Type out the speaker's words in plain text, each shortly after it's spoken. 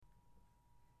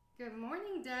Good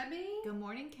morning, Debbie. Good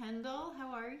morning, Kendall.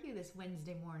 How are you this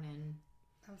Wednesday morning?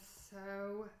 I'm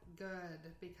so good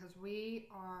because we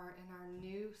are in our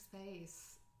new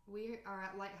space. We are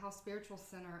at Lighthouse Spiritual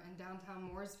Center in downtown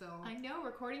Mooresville. I know,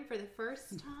 recording for the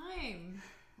first time.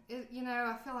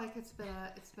 I feel like it's been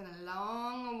a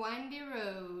long, windy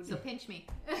road. So pinch me.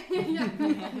 It's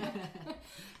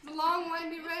a long,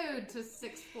 windy road to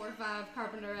 645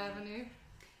 Carpenter Avenue.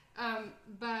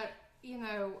 But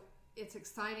it's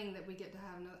exciting that we get to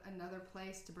have another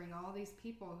place to bring all these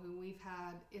people who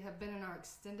have been in our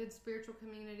extended spiritual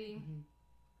community,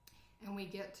 and we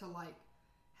get to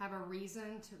have a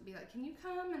reason to be like, can you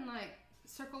come and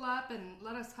circle up and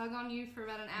let us hug on you for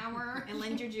about an hour and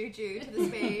lend your juju to the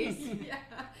space.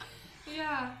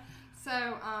 Yeah.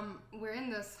 So we're in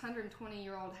this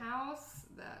 120-year-old house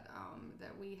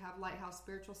that we have Lighthouse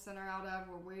Spiritual Center out of,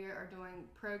 where we are doing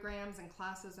programs and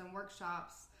classes and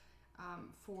workshops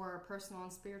for personal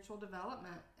and spiritual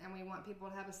development, and we want people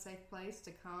to have a safe place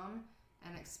to come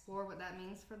and explore what that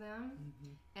means for them,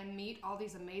 and meet all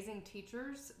these amazing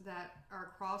teachers that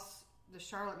are across the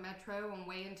Charlotte metro and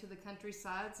way into the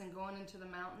countrysides and going into the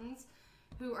mountains,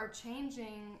 who are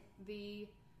changing the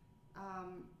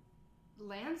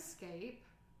landscape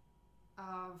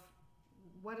of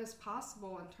what is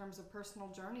possible in terms of personal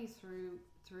journey through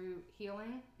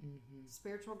healing,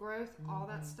 spiritual growth, all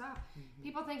that stuff.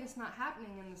 People think it's not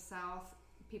happening in the South.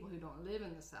 People who don't live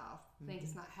in the South think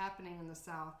it's not happening in the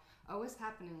South. Oh, it's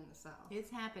happening in the South.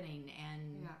 It's happening,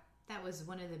 and that was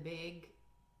one of the big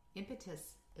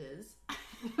impetuses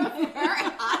for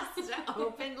us to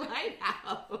open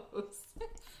Lighthouse.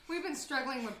 We've been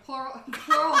struggling with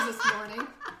plurals this morning.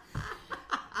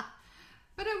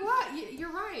 But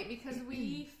you're right, because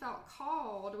we felt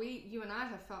called, you and I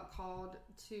have felt called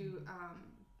to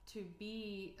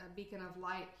be a beacon of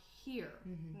light here,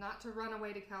 not to run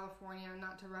away to California,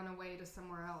 not to run away to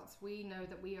somewhere else. We know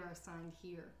that we are assigned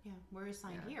here. Yeah, we're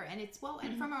assigned here. And it's,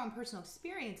 and from our own personal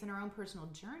experience and our own personal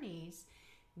journeys,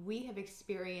 we have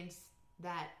experienced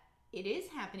that it is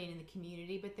happening in the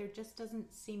community, but there just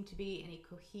doesn't seem to be any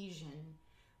cohesion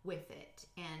with it.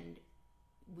 And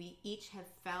we each have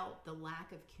felt the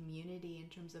lack of community in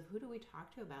terms of who do we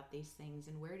talk to about these things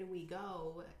and where do we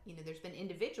go. There's been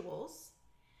individuals,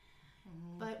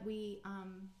 but we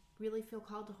really feel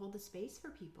called to hold the space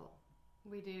for people.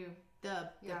 We do.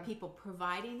 The people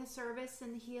providing the service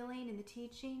and the healing and the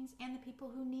teachings, and the people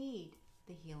who need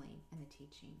the healing and the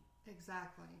teaching.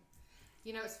 Exactly.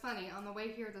 It's funny. On the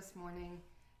way here this morning,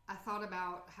 I thought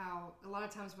about how a lot of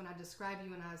times when I describe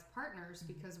you and I as partners,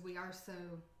 because we are so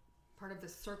part of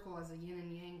this circle as a yin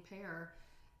and yang pair,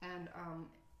 and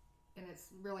it's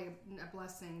really a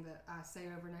blessing that I say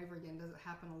over and over again. Doesn't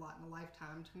happen a lot in a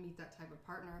lifetime to meet that type of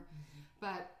partner.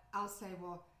 But I'll say,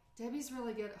 well, Debbie's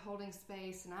really good at holding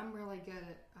space, and I'm really good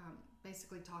at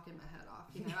basically talking my head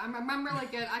off. I'm really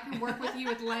good. I can work with you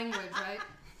with language, right?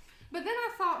 But then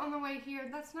I thought on the way here,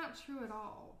 that's not true at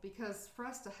all, because for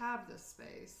us to have this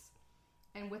space,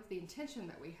 and with the intention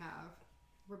that we have,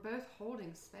 we're both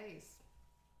holding space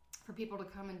for people to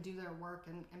come and do their work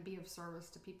and be of service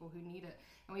to people who need it.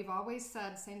 And we've always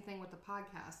said, same thing with the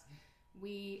podcast,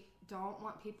 we don't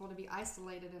want people to be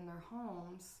isolated in their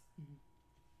homes,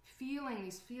 feeling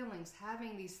these feelings,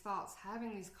 having these thoughts,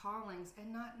 having these callings,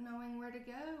 and not knowing where to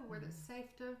go, where it's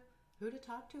safe to who to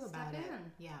talk to about it.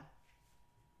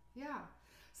 Yeah.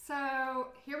 So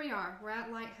here we are. We're at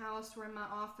Lighthouse. We're in my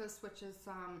office, which is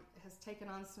has taken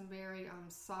on some very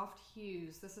soft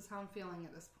hues. This is how I'm feeling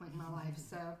at this point in my life.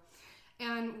 So,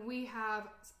 and we have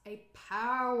a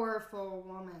powerful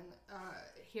woman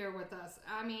here with us.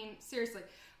 I mean, seriously,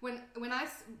 when I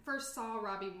first saw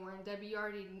Robbie Warren, Debbie, you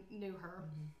already knew her,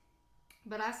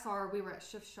 but I saw her. We were at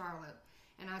Shift Charlotte,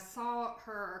 and I saw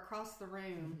her across the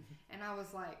room, and I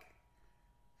was like,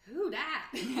 who that?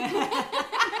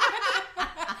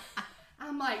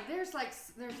 I'm like, there's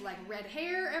red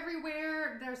hair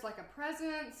everywhere. There's a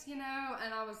presence, and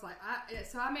I was like,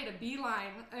 so I made a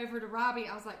beeline over to Robbie.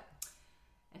 I was like,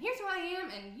 and here's who I am,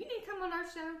 and you need to come on our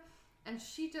show. And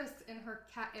she just, in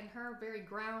her very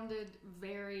grounded,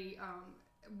 very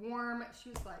warm, she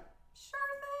was like, sure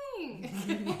thing.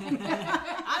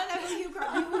 I don't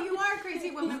know who you are, crazy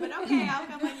woman, but okay, I'll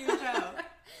come on your show.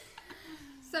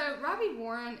 So Robbie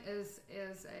Warren is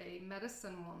a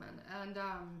medicine woman, and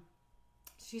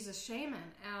she's a shaman,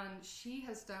 and she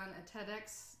has done a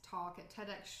TEDx talk at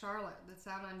TEDx Charlotte that's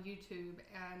out on YouTube,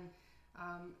 and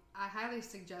I highly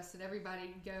suggest that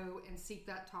everybody go and seek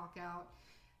that talk out.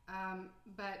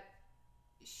 But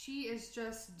she is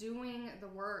just doing the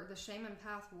work, the shaman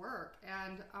path work,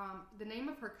 and the name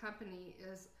of her company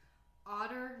is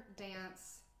Otter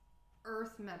Dance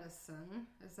earth medicine.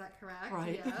 Is that correct?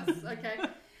 Right. Yes. Okay.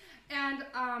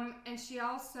 And she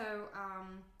also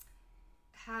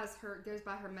goes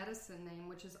by her medicine name,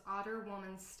 which is Otter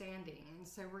Woman Standing. And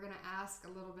so we're going to ask a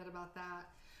little bit about that.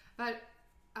 But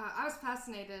I was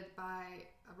fascinated by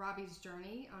Robbie's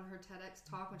journey on her TEDx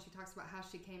talk when she talks about how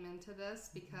she came into this,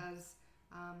 because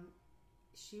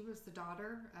she was the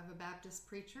daughter of a Baptist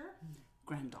preacher.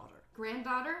 Granddaughter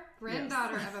Yes.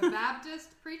 Of a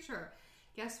Baptist preacher.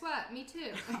 Guess what? Me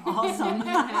too. Awesome.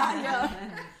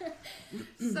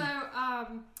 So,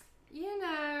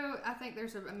 I think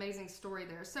there's an amazing story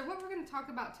there. So what we're going to talk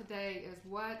about today is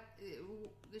what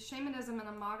the shamanism in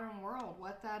a modern world,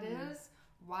 what that is,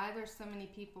 why there's so many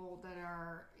people that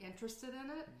are interested in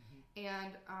it,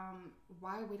 and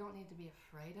why we don't need to be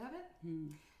afraid of it.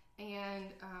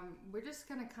 And we're just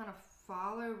going to kind of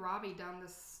follow Robbie down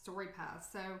this story path.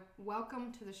 So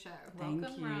welcome to the show. Thank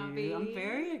Welcome, you. Robbie. I'm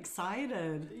very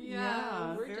excited.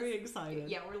 Yeah, we're very just excited.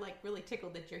 Yeah, we're like really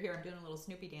tickled that you're here. I'm doing a little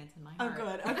Snoopy dance in my Oh,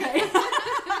 heart. good. Okay.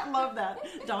 I love that.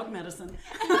 Dog medicine.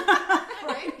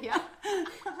 Right? Yeah.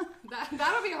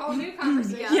 That'll be a whole new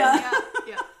conversation. Yeah.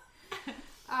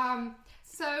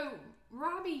 So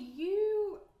Robbie,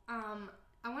 you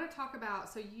I want to talk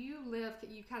about, so you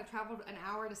kind of traveled an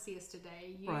hour to see us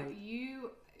today. Right. You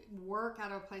work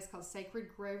out of a place called Sacred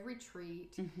Grove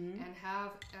Retreat and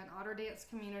have an otter dance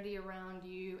community around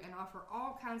you and offer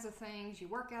all kinds of things. You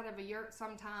work out of a yurt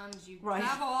sometimes. You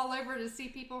travel all over to see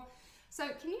people. So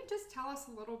can you just tell us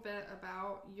a little bit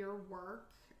about your work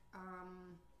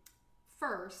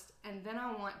first, and then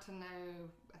I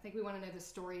think we want to know the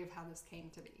story of how this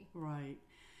came to be. Right.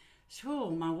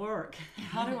 Sure, my work.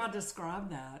 How do I describe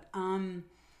that?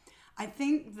 I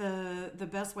think the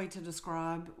best way to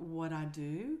describe what I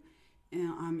do,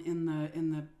 in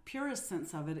the purest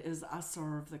sense of it, is I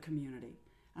serve the community.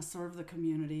 I serve the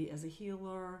community as a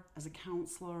healer, as a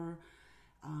counselor,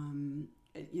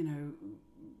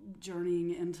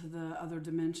 journeying into the other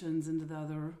dimensions, into the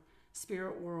other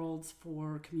spirit worlds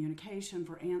for communication,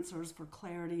 for answers, for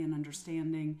clarity and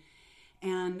understanding.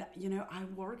 And, I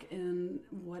work in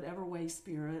whatever way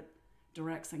spirit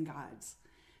directs and guides.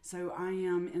 So I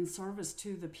am in service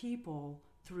to the people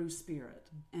through spirit.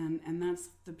 And that's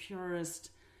the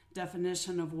purest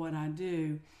definition of what I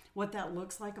do. What that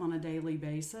looks like on a daily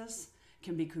basis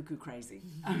can be cuckoo crazy.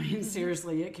 I mean,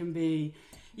 seriously, it can be,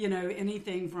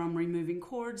 anything from removing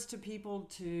cords to people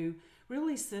to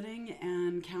really sitting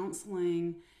and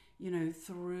counseling,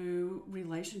 through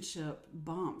relationship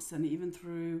bumps and even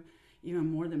through even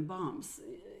more than bumps,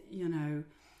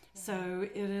 So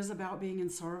it is about being in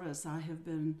service. I have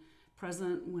been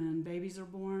present when babies are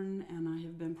born, and I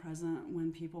have been present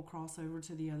when people cross over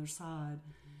to the other side,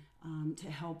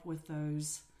 to help with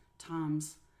those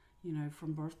times,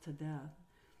 from birth to death.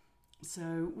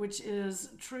 So, which is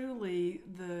truly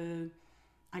the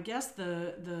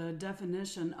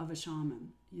definition of a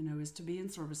shaman, is to be in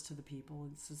service to the people.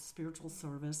 It's a spiritual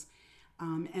service.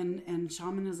 And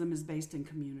shamanism is based in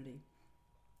community.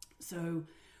 So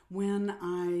when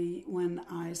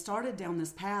I started down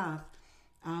this path,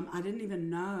 I didn't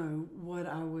even know what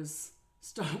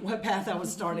path I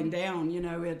was starting down.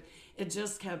 It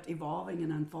just kept evolving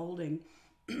and unfolding.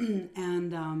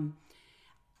 And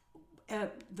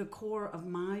at the core of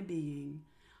my being,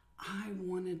 I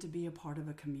wanted to be a part of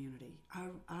a community.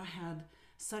 I had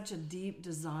such a deep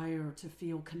desire to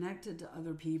feel connected to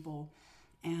other people.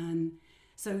 And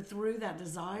so through that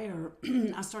desire,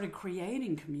 I started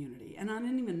creating community. And I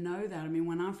didn't even know that. I mean,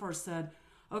 when I first said,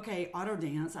 okay, otter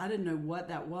dance, I didn't know what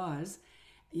that was.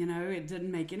 It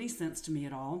didn't make any sense to me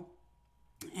at all.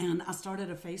 And I started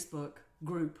a Facebook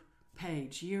group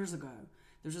page years ago.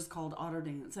 They're just called Otter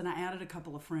Dance. And I added a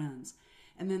couple of friends.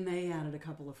 And then they added a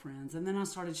couple of friends. And then I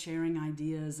started sharing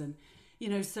ideas. And,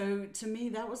 so to me,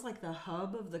 that was like the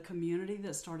hub of the community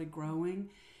that started growing.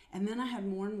 And then I had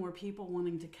more and more people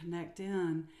wanting to connect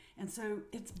in. And so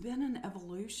it's been an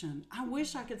evolution. I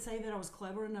wish I could say that I was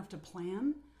clever enough to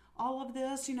plan all of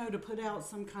this, to put out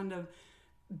some kind of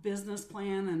business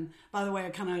plan. And by the way,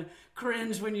 I kind of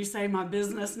cringe when you say my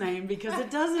business name, because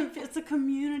it's a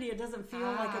community. It doesn't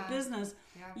feel like a business,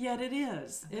 yet it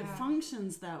is. It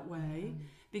functions that way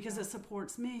because it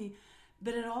supports me.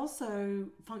 But it also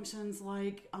functions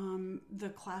like the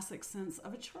classic sense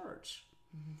of a church.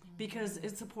 Because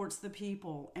it supports the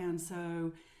people. And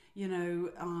so, the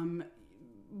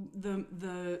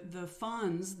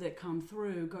funds that come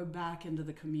through go back into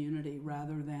the community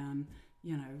rather than,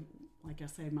 like I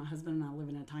say, my husband and I live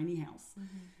in a tiny house,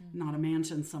 not a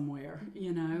mansion somewhere,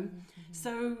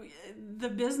 So the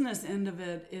business end of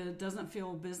it doesn't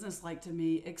feel business-like to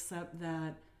me, except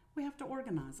that we have to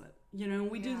organize it.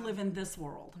 We do live in this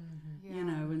world,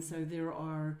 and so there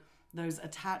are those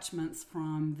attachments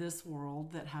from this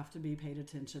world that have to be paid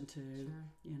attention to.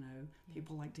 Sure.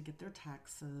 People like to get their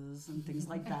taxes and things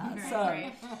like that.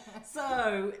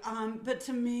 But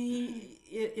to me,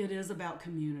 it is about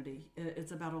community.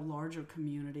 It's about a larger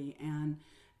community, and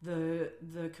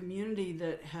the community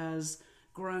that has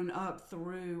grown up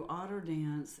through Otter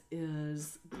Dance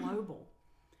is global.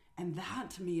 And that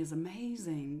to me is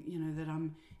amazing, that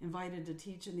I'm invited to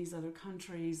teach in these other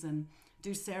countries and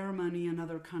do ceremony in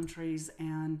other countries.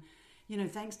 And,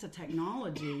 thanks to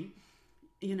technology,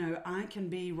 I can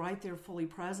be right there fully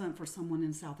present for someone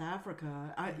in South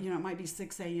Africa. It might be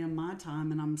 6 a.m. my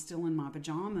time and I'm still in my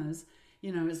pajamas.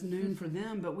 It's noon for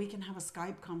them, but we can have a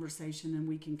Skype conversation and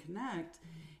we can connect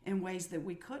in ways that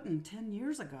we couldn't 10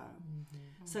 years ago.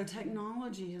 So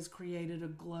technology has created a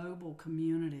global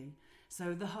community.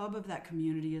 So the hub of that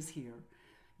community is here,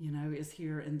 is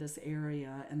here in this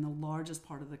area and the largest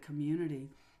part of the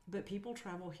community. But people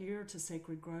travel here to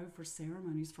Sacred Grove for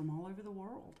ceremonies from all over the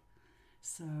world.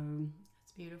 So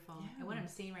it's beautiful. Yeah. And what I'm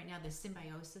seeing right now, the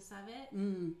symbiosis of it,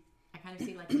 I kind of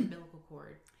see like an umbilical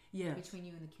cord between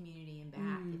you and the community and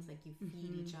back. It's like you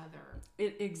feed each other.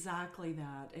 Exactly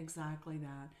that.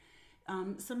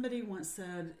 Somebody once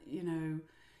said,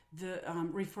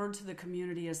 referred to the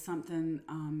community as something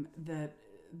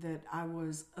that I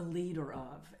was a leader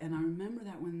of. And I remember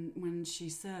that when she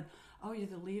said, oh, you're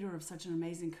the leader of such an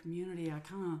amazing community, I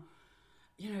kind of,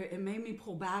 it made me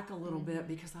pull back a little bit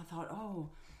because I thought,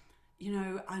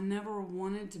 I never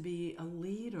wanted to be a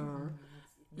leader.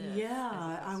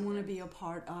 I want to be a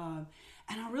part of.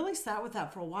 And I really sat with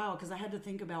that for a while because I had to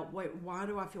think about, why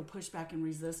do I feel pushback and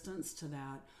resistance to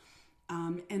that?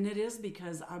 And it is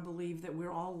because I believe that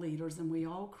we're all leaders and we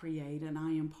all create, and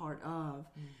I am part of.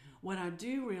 What I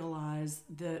do realize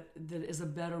that is a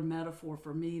better metaphor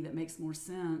for me that makes more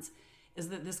sense is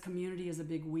that this community is a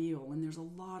big wheel, and there's a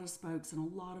lot of spokes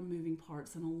and a lot of moving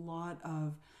parts and a lot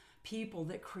of people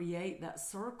that create that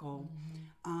circle.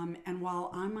 And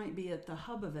while I might be at the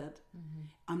hub of it,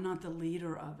 I'm not the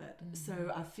leader of it.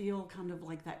 So I feel kind of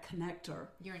like that connector.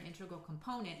 You're an integral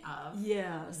component of.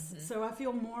 Yes. So I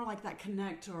feel more like that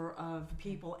connector of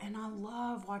people. And I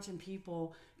love watching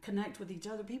people connect with each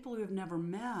other. People who have never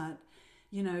met,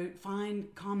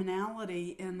 find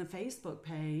commonality in the Facebook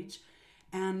page.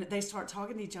 And they start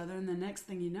talking to each other, and the next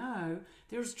thing you know,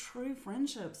 there's true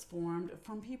friendships formed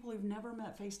from people who've never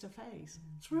met face to face.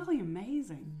 It's really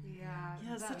amazing. Yeah,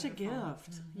 it's such a gift.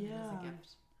 Yeah, it's a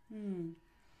gift.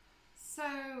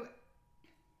 So,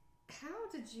 how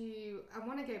did you? I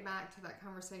want to go back to that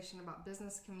conversation about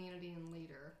business, community, and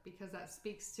leader because that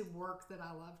speaks to work that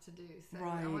I love to do. So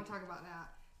I want to talk about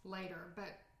that later.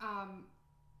 But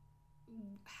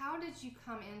how did you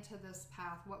come into this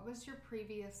path? What was your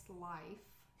previous life?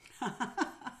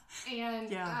 And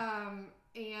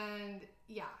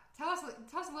tell us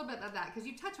a little bit about that because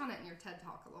you touch on it in your TED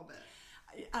Talk a little bit.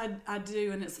 I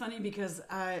do, and it's funny because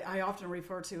I often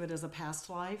refer to it as a past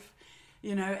life,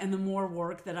 and the more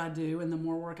work that I do and the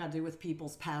more work I do with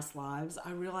people's past lives,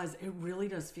 I realize it really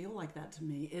does feel like that to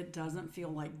me. It doesn't feel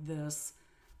like this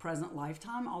present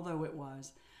lifetime, although it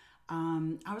was.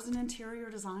 I was an interior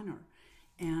designer.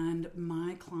 And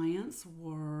my clients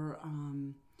were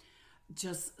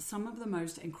just some of the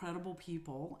most incredible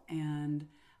people and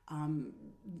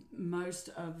most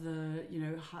of the,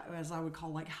 as I would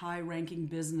call like high-ranking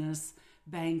business,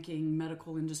 banking,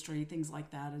 medical industry, things like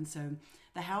that. And so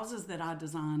the houses that I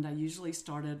designed, I usually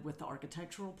started with the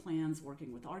architectural plans,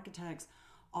 working with architects,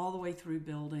 all the way through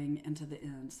building and to the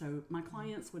end. So my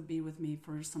clients would be with me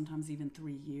for sometimes even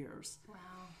 3 years. Wow.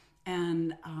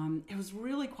 And it was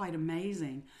really quite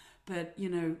amazing. But,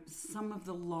 some of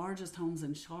the largest homes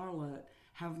in Charlotte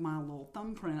have my little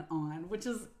thumbprint on, which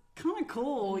is kind of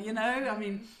cool, I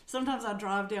mean, sometimes I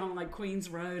drive down like Queens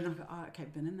Road and I go, oh, okay,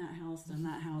 been in that house, done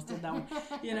that house, did that one,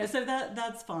 so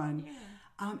that's fun.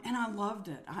 Yeah. And I loved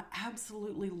it. I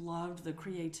absolutely loved the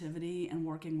creativity and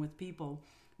working with people,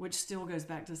 which still goes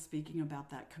back to speaking about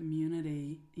that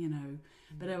community,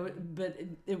 but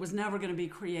it was never going to be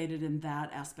created in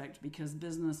that aspect because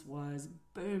business was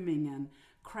booming and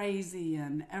crazy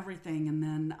and everything. And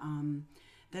then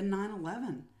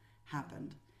 9/11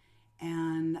 happened.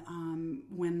 And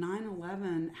when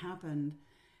 9/11 happened,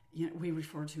 we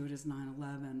refer to it as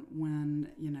 9/11.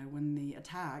 When the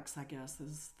attacks, I guess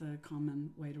is the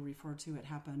common way to refer to it,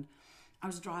 happened, I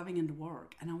was driving into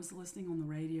work and I was listening on the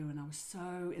radio and I was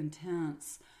so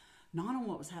intense, not on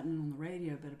what was happening on the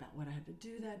radio, but about what I had to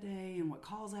do that day and what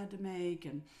calls I had to make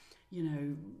and,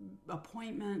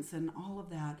 appointments and all of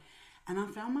that. And I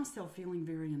found myself feeling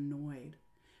very annoyed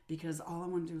because all I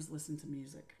wanted to do was listen to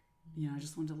music. You know, I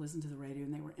just wanted to listen to the radio,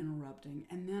 and they were interrupting.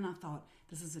 And then I thought,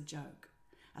 this is a joke.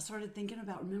 I started thinking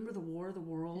about, remember the War of the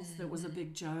Worlds? That was a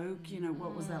big joke. You know,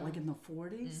 what was that, like in the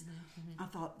 40s? I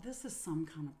thought, this is some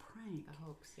kind of prank. A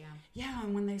hoax, yeah. Yeah,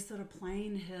 and when they said a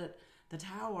plane hit the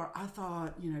tower, I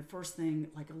thought, you know, first thing,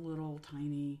 like a little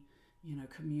tiny, you know,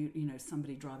 commute, you know,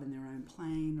 somebody driving their own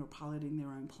plane or piloting their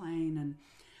own plane. And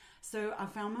so I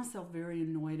found myself very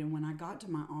annoyed. And when I got to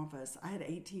my office, I had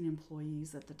 18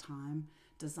 employees at the time,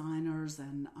 designers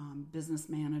and business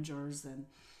managers. And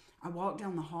I walked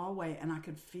down the hallway and I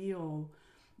could feel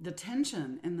the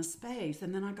tension in the space.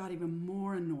 And then I got even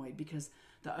more annoyed because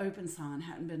the open sign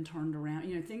hadn't been turned around.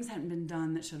 You know, things hadn't been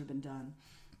done that should have been done.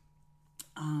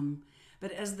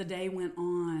 But as the day went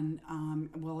on,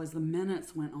 as the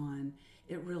minutes went on,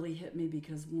 it really hit me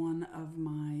because one of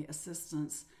my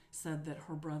assistants said that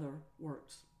her brother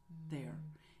worked there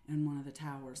in one of the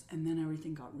towers, and then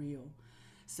everything got real.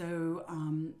 So,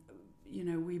 you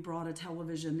know, we brought a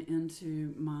television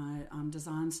into my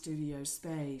design studio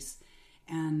space,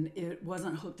 and it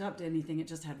wasn't hooked up to anything. It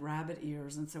just had rabbit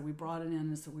ears, and so we brought it in,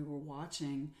 and so we were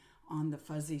watching on the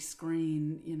fuzzy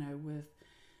screen, you know, with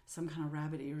some kind of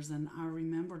rabbit ears. And I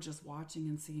remember just watching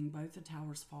and seeing both the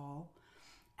towers fall.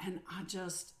 And I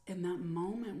just, in that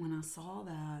moment when I saw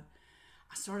that,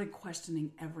 I started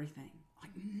questioning everything.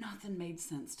 Like nothing made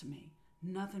sense to me.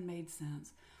 Nothing made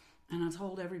sense. And I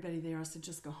told everybody there, I said,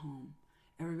 just go home.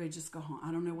 Everybody just go home.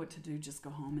 I don't know what to do, just go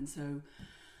home. And so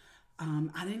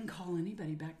I didn't call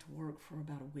anybody back to work for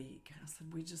about a week. I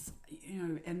said, we just, you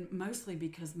know, and mostly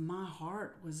because my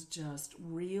heart was just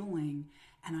reeling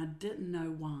and I didn't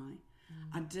know why.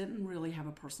 I didn't really have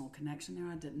a personal connection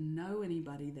there. I didn't know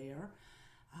anybody there.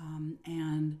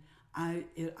 And I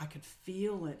could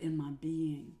feel it in my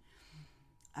being.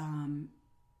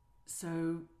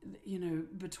 So, you know,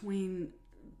 between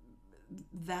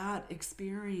that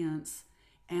experience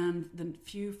and the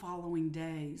few following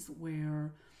days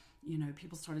where, you know,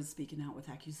 people started speaking out with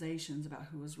accusations about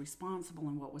who was responsible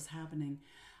and what was happening,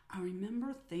 I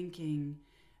remember thinking,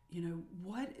 you know,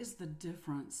 what is the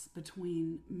difference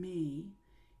between me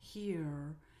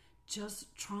here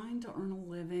just trying to earn a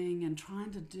living and trying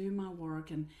to do my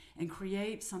work and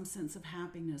create some sense of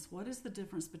happiness? What is the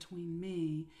difference between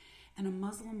me and a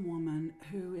Muslim woman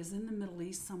who is in the Middle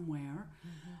East somewhere,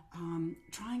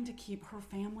 trying to keep her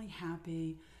family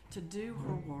happy, to do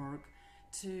her work,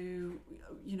 to,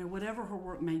 you know, whatever her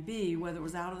work may be, whether it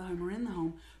was out of the home or in the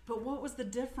home. But what was the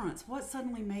difference? What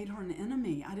suddenly made her an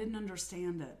enemy? I didn't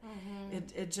understand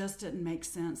it. It just didn't make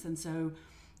sense. And so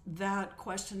that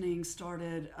questioning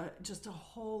started just a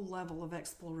whole level of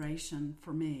exploration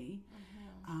for me.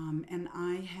 And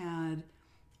I had,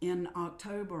 in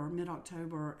October,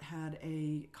 mid-October, had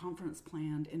a conference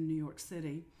planned in New York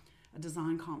City, a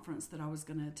design conference that I was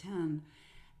going to attend.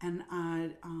 And I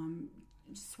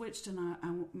switched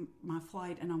my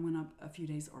flight, and I went up a few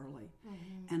days early.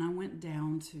 And I went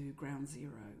down to Ground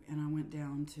Zero, and I went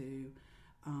down to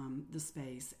the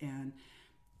space. And,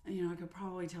 you know, I could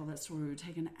probably tell that story would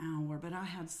take an hour, but I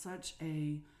had such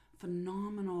a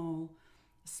phenomenal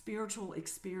spiritual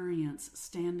experience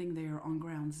standing there on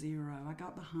Ground Zero. I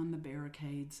got behind the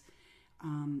barricades,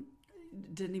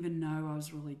 didn't even know I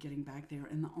was really getting back there.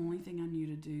 And the only thing I knew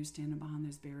to do standing behind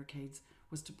those barricades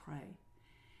was to pray.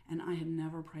 And I had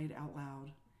never prayed out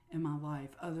loud in my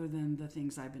life other than the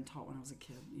things I'd been taught when I was a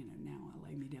kid. You know, now I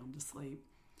lay me down to sleep.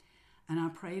 And I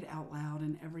prayed out loud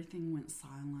and everything went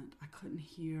silent. I couldn't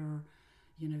hear,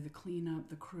 you know, the cleanup,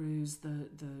 the crews, the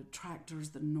tractors,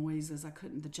 the noises.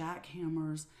 The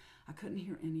jackhammers. I couldn't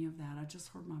hear any of that. I just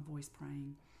heard my voice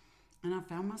praying. And I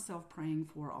found myself praying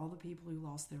for all the people who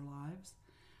lost their lives.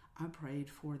 I prayed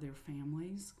for their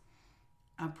families.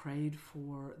 I prayed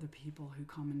for the people who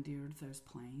commandeered those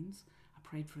planes. I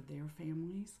prayed for their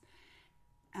families.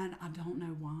 And I don't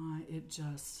know why, it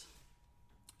just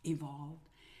evolved.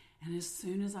 And as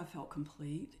soon as I felt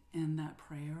complete in that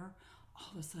prayer,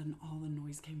 all of a sudden all the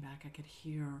noise came back. I could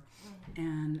hear.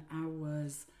 And I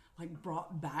was like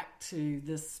brought back to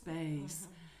this space.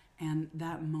 And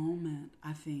that moment,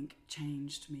 I think,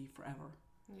 changed me forever.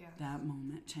 Yeah. That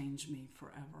moment changed me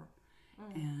forever.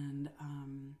 And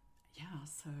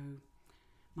so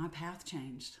my path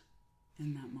changed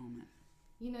in that moment.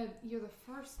 You know, you're the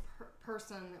first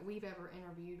person that we've ever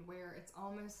interviewed where it's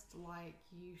almost like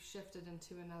you shifted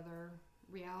into another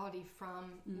reality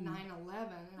from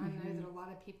 9/11. And I know that a lot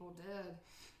of people did.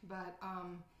 But,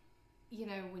 you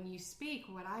know, when you speak,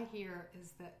 what I hear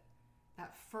is that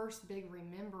first big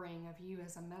remembering of you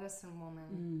as a medicine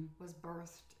woman was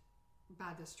birthed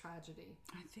by this tragedy.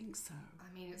 I think so.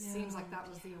 I mean, it seems like that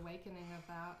was the awakening of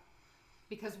that.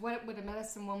 because what would a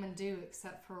medicine woman do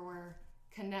except for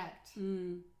connect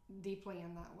deeply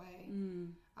in that way?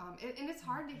 And it's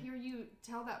hard to hear you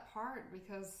tell that part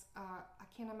because I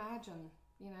can't imagine.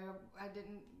 You know, I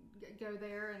didn't go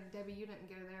there, and Debbie, you didn't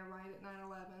go there, right, at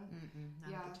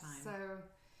 9/11. Not at the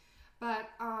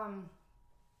time.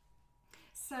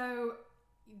 So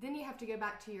then you have to go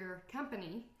back to your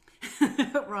company,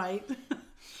 right?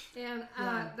 And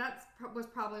that was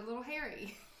probably a little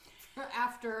hairy.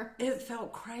 After it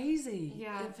felt crazy.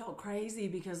 Yeah, it felt crazy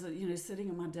because, you know, sitting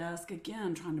at my desk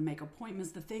again trying to make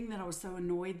appointments, the thing that I was so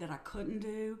annoyed that I couldn't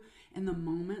do in the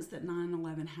moments that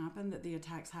 9/11 happened, that the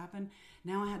attacks happened,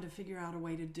 now I had to figure out a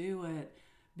way to do it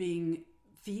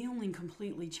feeling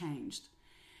completely changed,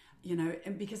 you know,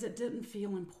 and because it didn't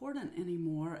feel important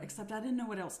anymore, except I didn't know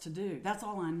what else to do. That's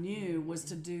all I knew was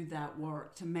to do that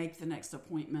work, to make the next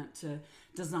appointment, to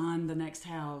design the next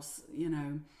house, you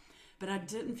know. But I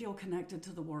didn't feel connected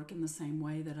to the work in the same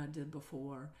way that I did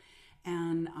before.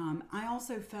 And I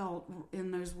also felt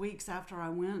in those weeks after I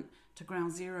went to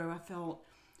Ground Zero, I felt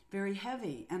very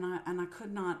heavy. And I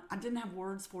didn't have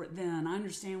words for it then. I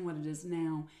understand what it is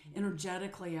now.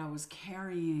 Energetically, I was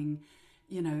carrying,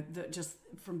 you know, just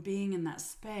from being in that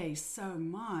space so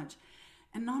much.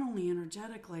 And not only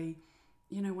energetically,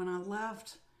 you know, when I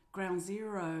left Ground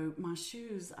Zero, my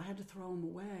shoes, I had to throw them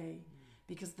away.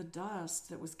 Because the dust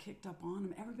that was kicked up on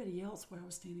them, everybody else where I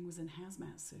was standing was in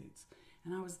hazmat suits.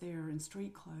 And I was there in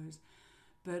street clothes.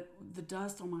 But the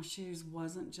dust on my shoes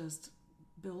wasn't just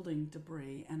building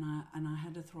debris, and I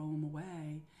had to throw them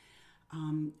away.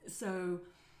 So,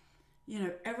 you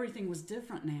know, everything was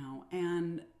different now.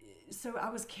 And so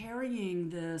I was carrying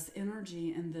this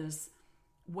energy and this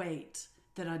weight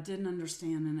that I didn't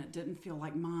understand, and it didn't feel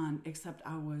like mine, except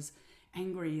I was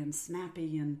angry and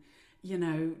snappy and, you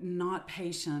know, not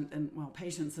patient. And, well,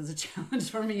 patience is a challenge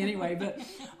for me anyway, but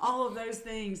all of those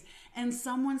things. And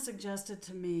someone suggested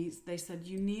to me, they said,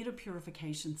 you need a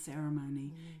purification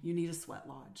ceremony. You need a sweat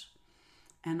lodge.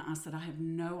 And I said, I have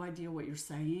no idea what you're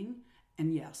saying.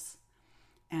 And yes.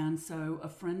 And so a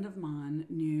friend of mine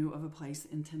knew of a place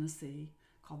in Tennessee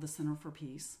called the Center for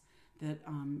Peace that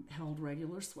held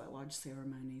regular sweat lodge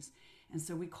ceremonies. And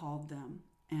so we called them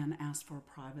and asked for a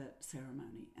private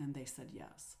ceremony, and they said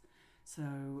yes.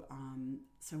 So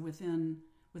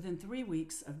within 3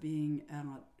 weeks of being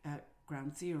at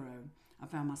Ground Zero, I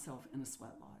found myself in a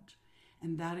sweat lodge.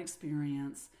 And that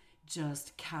experience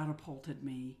just catapulted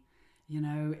me. You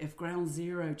know, if Ground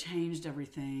Zero changed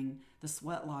everything, the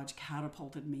sweat lodge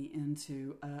catapulted me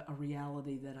into a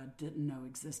reality that I didn't know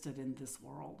existed in this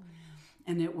world.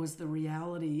 And it was the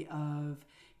reality of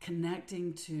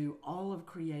connecting to all of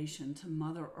creation, to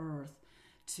Mother Earth,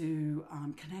 to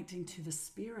connecting to the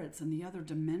spirits and the other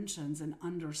dimensions, and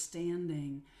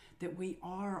understanding that we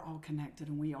are all connected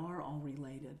and we are all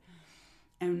related.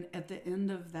 And at the end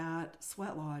of that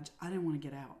sweat lodge, I didn't want to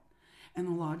get out. And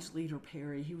the lodge leader,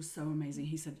 Perry, he was so amazing.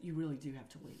 He said, you really do have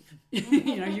to leave.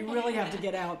 You know, you really have to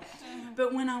get out.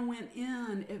 But when I went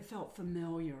in, it felt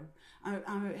familiar. I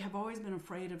have always been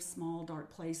afraid of small,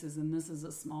 dark places, and this is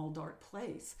a small, dark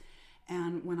place.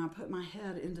 And when I put my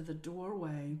head into the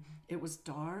doorway, it was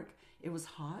dark, it was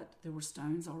hot, there were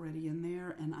stones already in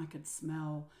there, and I could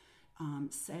smell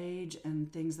sage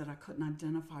and things that I couldn't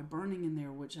identify burning in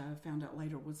there, which I found out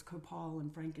later was copal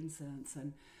and frankincense.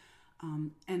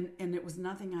 And it was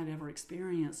nothing I'd ever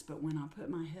experienced. But when I put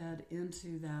my head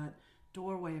into that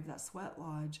doorway of that sweat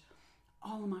lodge,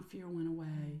 all of my fear went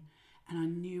away, and I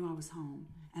knew I was home.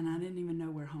 And I didn't even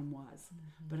know where home was,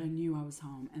 but I knew I was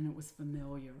home, and it was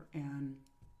familiar. And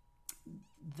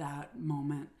that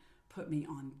moment put me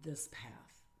on this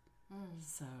path.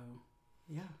 So,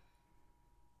 yeah.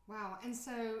 Wow. And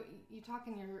so you talk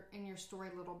in your story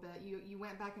a little bit. You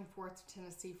went back and forth to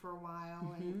Tennessee for a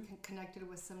while and connected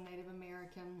with some Native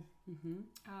American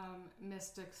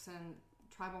mystics and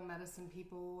tribal medicine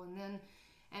people,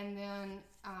 and then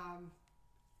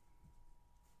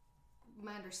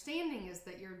my understanding is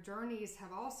that your journeys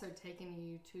have also taken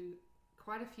you to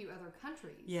quite a few other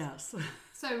countries. Yes.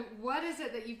 So what is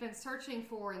it that you've been searching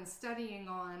for and studying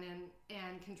on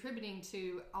and contributing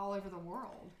to all over the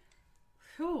world?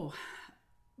 Whew.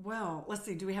 Well, let's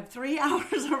see. Do we have 3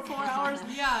 hours or 4 hours?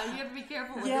 Yeah, you have to be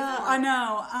careful with Yeah, this I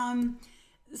know.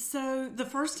 So the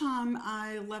first time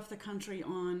I left the country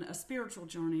on a spiritual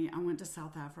journey, I went to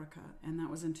South Africa, and that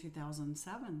was in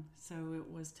 2007. So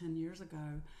it was 10 years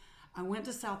ago. I went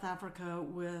to South Africa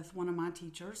with one of my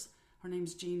teachers. Her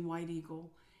name's Jean White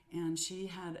Eagle, and she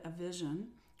had a vision.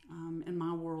 In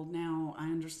my world now, I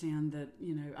understand that,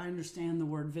 I understand the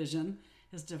word vision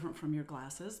is different from your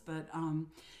glasses. But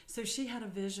so she had a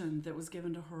vision that was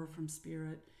given to her from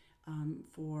Spirit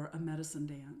for a medicine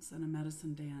dance, and a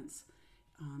medicine dance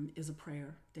is a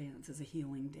prayer dance, is a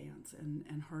healing dance,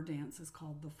 and her dance is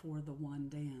called the For the One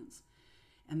dance.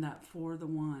 And that For the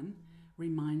One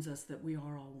reminds us that we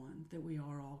are all one, that we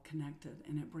are all connected,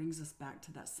 and it brings us back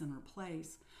to that center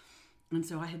place. And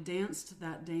so I had danced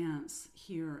that dance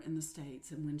here in the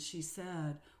States, and when she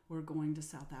said, we're going to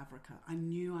South Africa, I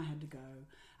knew I had to go.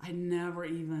 I never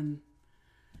even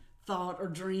thought or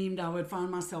dreamed I would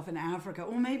find myself in Africa.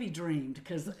 Well, maybe dreamed,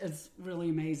 because it's really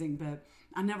amazing, but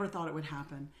I never thought it would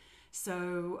happen.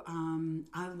 So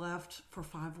I left for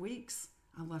 5 weeks.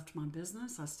 I left my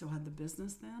business. I still had the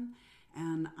business then.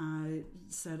 And I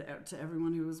said to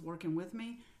everyone who was working with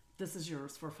me, this is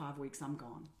yours for 5 weeks. I'm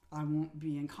gone. I won't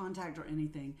be in contact or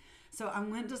anything. So I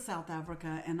went to South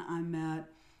Africa, and I met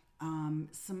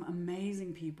some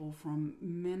amazing people from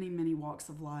many, many walks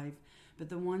of life. But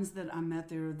the ones that I met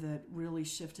there that really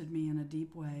shifted me in a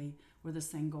deep way were the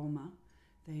Sangoma.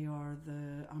 They are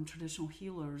the traditional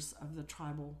healers of the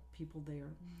tribal people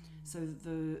there. So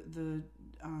the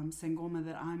Sangoma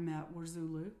that I met were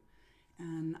Zulu,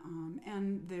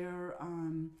 and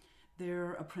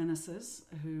their apprentices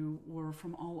who were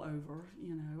from all over,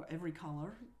 every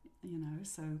color,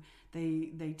 So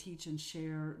they teach and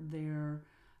share their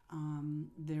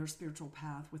spiritual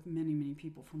path with many, many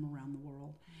people from around the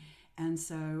world. And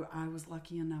so I was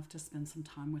lucky enough to spend some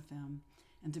time with them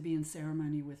and to be in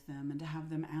ceremony with them and to have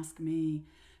them ask me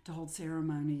to hold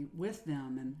ceremony with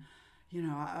them. And,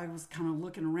 I was kind of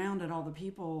looking around at all the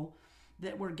people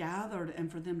that were gathered, and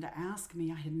for them to ask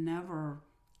me, I had never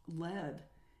led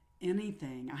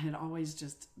anything. I had always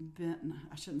just been,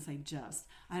 I shouldn't say just,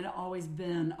 I had always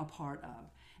been a part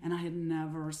of, and I had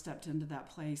never stepped into that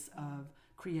place of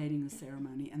creating the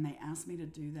ceremony. And they asked me to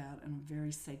do that in a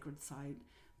very sacred site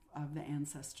of the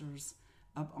ancestors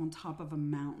up on top of a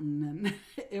mountain, and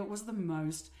it was the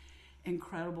most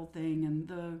incredible thing.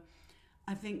 And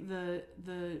I think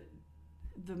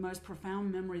the most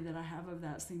profound memory that I have of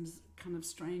that seems kind of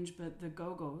strange, but the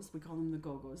Gogos, we call them the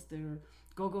Gogos.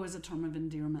 Gogo is a term of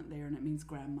endearment there, and it means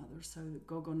grandmother. So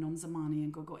Gogo Nomzamani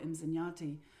and Gogo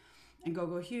Mzanyati and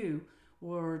Gogo Hugh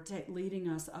were leading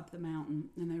us up the mountain,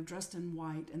 and they were dressed in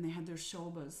white, and they had their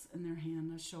shobas in their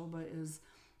hand. A shoba is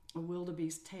a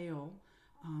wildebeest tail,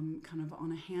 kind of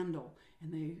on a handle,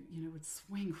 and they, would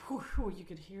swing. Whoo, you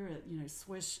could hear it,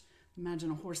 swish.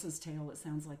 Imagine a horse's tail. It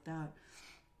sounds like that.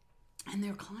 And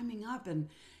they're climbing up, and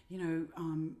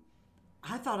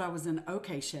I thought I was in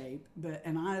okay shape,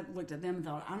 and I looked at them and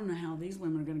thought, I don't know how these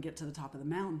women are going to get to the top of the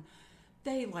mountain.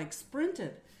 They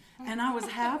sprinted, and I was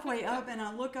halfway up, and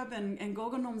I look up, and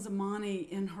Gogo Nomzamani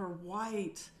in her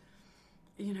white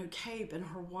cape and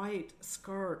her white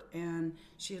skirt, and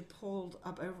she had pulled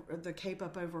up over the cape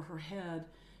up over her head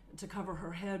to cover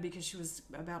her head because she was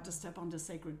about to step onto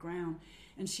sacred ground.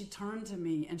 And she turned to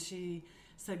me and she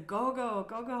said, Gogo,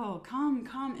 come.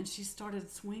 And she started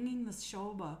swinging the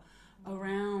shoba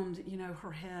around,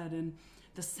 her head, and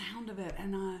the sound of it.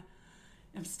 And I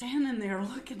am standing there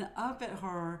looking up at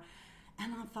her,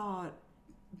 and I thought,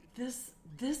 this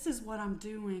is what I'm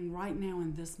doing right now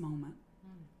in this moment.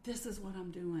 This is what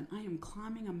I'm doing. I am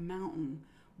climbing a mountain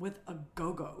with a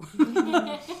go-go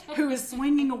who is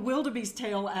swinging a wildebeest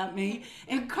tail at me,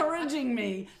 encouraging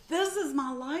me. This is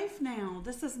my life now.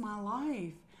 This is my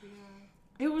life. Yeah.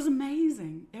 It was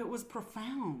amazing. It was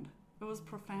profound.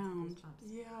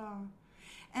 Yeah.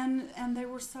 And they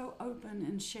were so open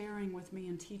and sharing with me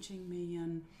and teaching me,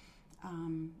 and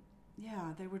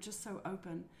they were just so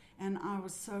open. And I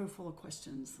was so full of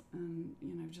questions, and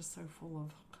just so full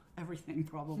of everything,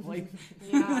 probably.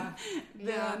 Yeah.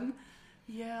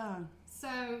 So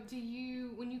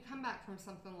when you come back from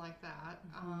something like that,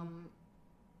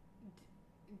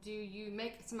 do you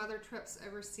make some other trips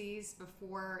overseas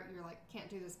before you're like, can't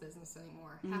do this business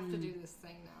anymore, have to do this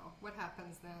thing now? What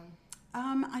happens then?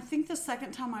 I think the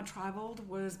second time I traveled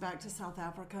was back to South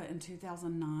Africa in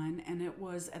 2009, and it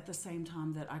was at the same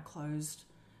time that I closed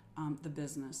the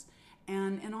business.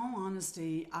 And in all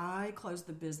honesty, I closed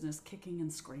the business kicking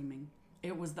and screaming.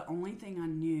 It was the only thing I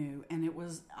knew, and it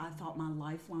was, I thought, my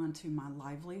lifeline to my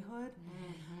livelihood.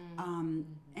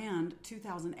 And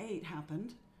 2008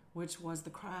 happened, which was the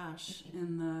crash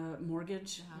in the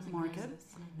mortgage market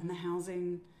and the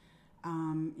housing,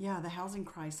 the housing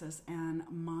crisis. And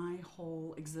my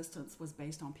whole existence was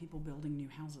based on people building new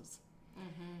houses.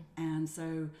 And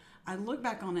so I look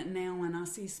back on it now, and I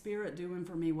see Spirit doing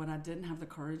for me what I didn't have the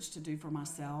courage to do for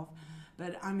myself.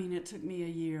 But I mean, it took me a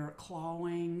year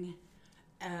clawing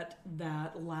at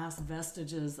that last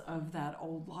vestiges of that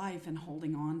old life and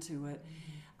holding on to it,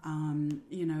 and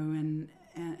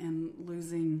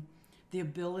losing the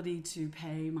ability to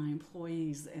pay my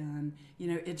employees, and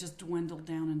it just dwindled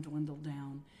down and dwindled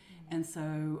down. And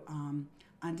so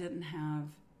I didn't have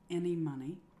any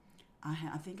money.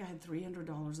 I think I had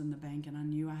 $300 in the bank, and I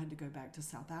knew I had to go back to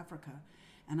South Africa,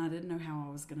 and I didn't know how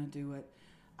I was going to do it.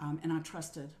 And I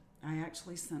trusted. I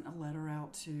actually sent a letter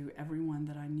out to everyone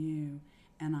that I knew,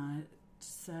 and I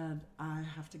said, I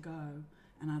have to go,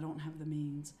 and I don't have the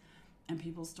means. And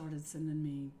people started sending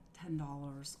me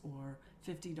 $10 or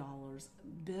 $50.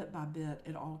 Bit by bit,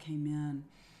 it all came in.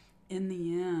 In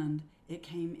the end, it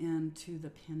came in to the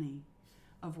penny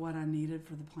of what I needed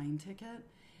for the plane ticket.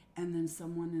 And then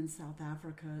someone in South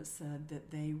Africa said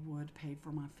that they would pay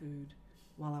for my food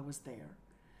while I was there.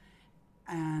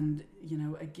 And,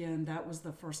 again, that was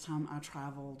the first time I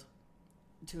traveled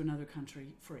to another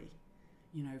country free,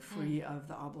 free of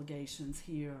the obligations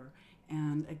here.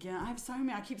 And again, I have so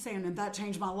many, I keep saying, and that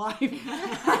changed my life. It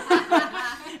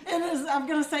is, I'm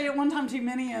going to say it one time too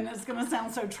many, and it's going to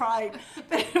sound so trite,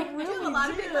 but it really a lot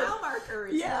of did. mile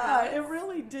markers. Yeah, it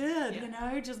really did,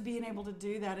 just being able to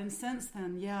do that. And since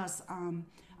then, yes,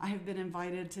 I have been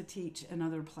invited to teach in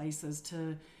other places.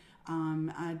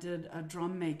 I did a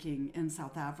drum making in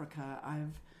South Africa.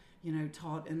 I've,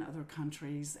 taught in other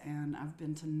countries, and I've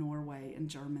been to Norway and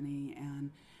Germany,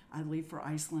 and I leave for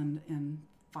Iceland in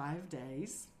 5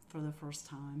 days for the first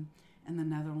time, and the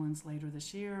Netherlands later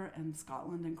this year, and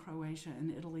Scotland and Croatia and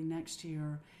Italy next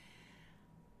year.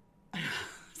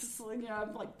 Just,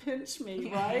 I'm like, pinch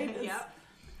me, right? Yep.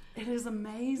 It is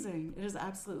amazing. It is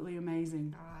absolutely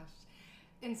amazing. Gosh.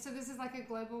 And so this is like a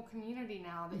global community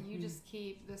now that you just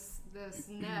keep this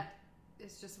net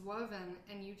is just woven,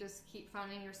 and you just keep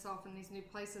finding yourself in these new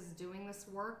places doing this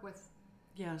work with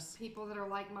people that are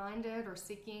like-minded or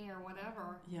seeking or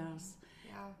whatever. Yes.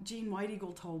 Yeah. Jean White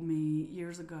Eagle told me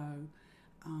years ago,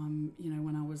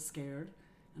 when I was scared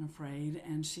and afraid,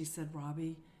 and she said,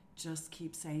 Robbie, just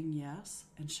keep saying yes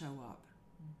and show up.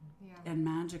 Yeah. And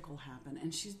magic will happen.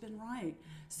 And she's been right.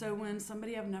 So when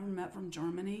somebody I've never met from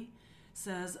Germany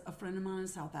says, a friend of mine in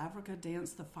South Africa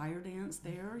danced the fire dance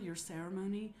there, your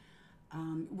ceremony,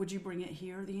 would you bring it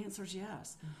here? The answer is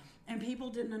yes. And people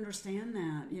didn't understand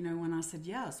that, when I said,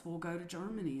 yes, we'll go to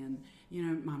Germany. And,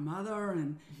 my mother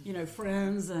and,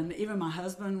 friends, and even my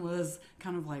husband was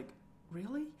kind of like,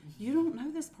 really? You don't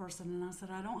know this person? And I said,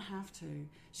 I don't have to.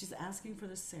 She's asking for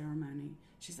this ceremony.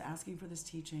 She's asking for this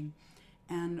teaching.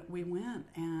 And we went,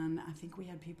 and I think we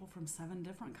had people from 7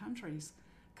 different countries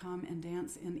come and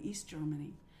dance in East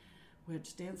Germany,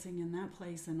 which dancing in that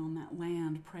place and on that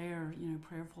land,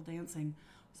 prayerful dancing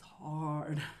was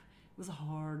hard. It was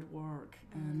hard work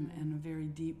and a very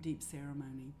deep, deep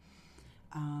ceremony.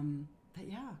 But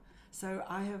yeah, so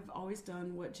I have always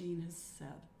done what Jean has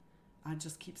said. I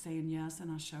just keep saying yes,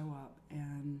 and I show up.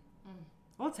 And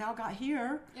well, it's how I got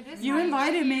here. It is. You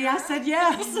invited me. I said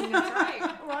yes. That's right.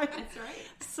 Right. That's right.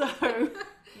 So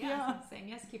yeah, saying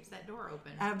yes keeps that door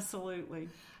open. Absolutely.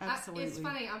 It's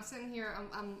funny. I'm sitting here.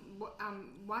 I'm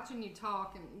watching you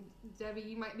talk, and Debbie,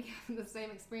 you might be having the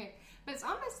same experience. But it's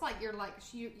almost like you're like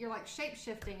shape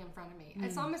shifting in front of me.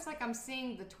 It's almost like I'm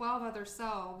seeing the 12 other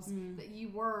selves that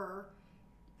you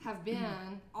have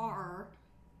been, are,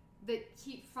 that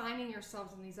keep finding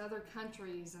yourselves in these other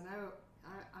countries. And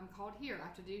I'm called here. I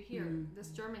have to do here. This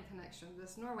German connection.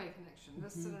 This Norway connection.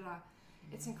 This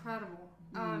it's incredible.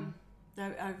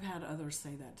 I've had others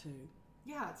say that too.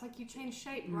 Yeah, it's like you change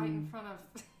shape right in front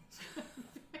of.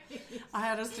 I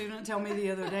had a student tell me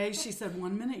the other day, she said,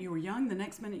 1 minute you were young, the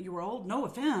next minute you were old. No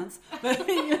offense, but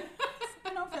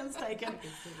no offense taken.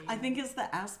 I think it's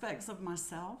the aspects of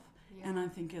myself, and I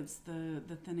think it's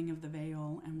the thinning of the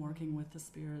veil and working with the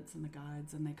spirits and the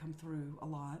guides, and they come through a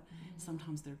lot.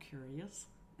 Sometimes they're curious,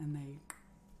 and they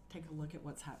take a look at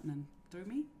what's happening through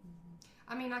me.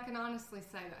 I mean, I can honestly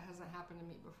say that hasn't happened to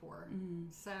me before.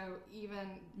 So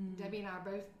even Debbie and I are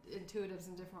both intuitives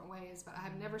in different ways, but I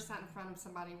have never sat in front of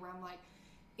somebody where I'm like,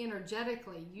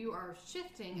 energetically, you are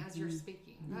shifting as you're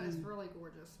speaking. That is really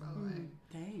gorgeous, by the way.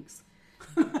 Thanks.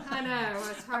 I know.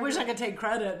 It's hard. I wish I could take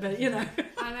credit, but I know.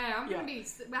 I'm going to be,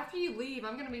 after you leave,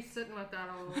 I'm going to be sitting with that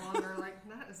a little longer. Like,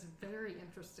 that is very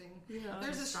interesting. Yeah.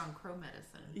 There's a strong crow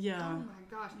medicine. Yeah. Oh my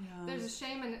gosh. Yeah. There's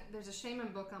a shaman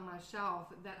book on my shelf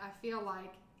that I feel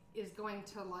like is going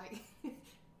to like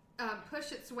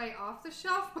push its way off the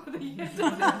shelf by the end of the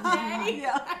day.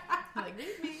 Like,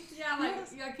 read me.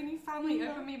 Yeah, can you finally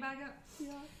open me back up? Yeah.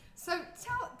 So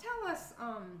tell us,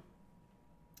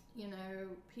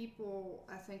 people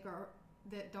I think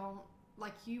that don't,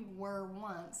 like you were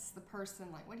once the person,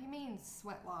 like, what do you mean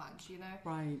sweat lodge,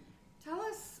 Right. Tell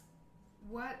us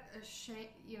what a shame,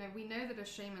 we know that a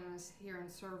shaman is here in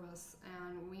service,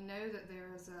 and we know that there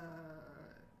is a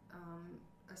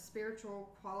spiritual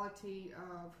quality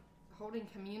of holding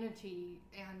community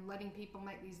and letting people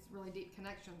make these really deep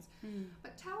connections.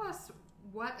 But tell us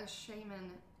what a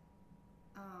shaman,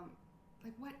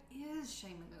 what is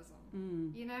shamanism?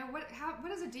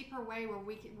 What is a deeper way where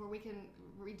we can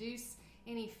reduce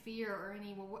any fear or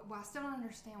any, well, I still don't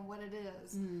understand what it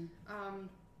is. And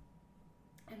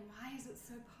why is it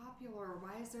so popular?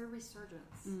 Why is there a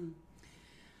resurgence?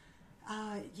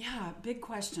 Big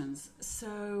questions.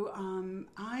 So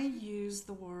I use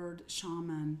the word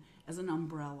shaman as an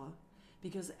umbrella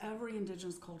because every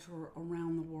indigenous culture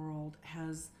around the world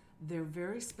has their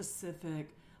very specific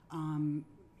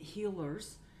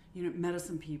healers,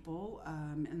 medicine people,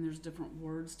 and there's different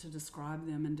words to describe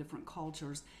them in different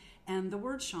cultures. And the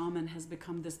word shaman has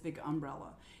become this big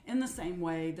umbrella. In the same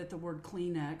way that the word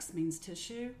Kleenex means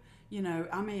tissue,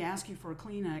 I may ask you for a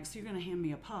Kleenex, you're going to hand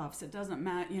me a Puffs. It doesn't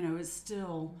matter, it's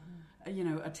still,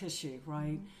 a tissue,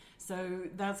 right? So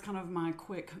that's kind of my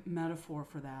quick metaphor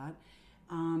for that.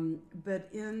 But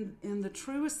in the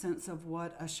truest sense of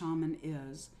what a shaman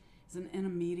is an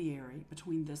intermediary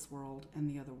between this world and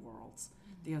the other worlds,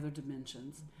 the other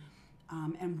dimensions.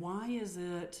 And why is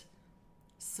it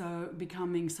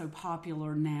becoming so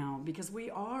popular now? Because we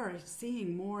are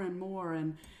seeing more and more,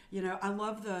 and I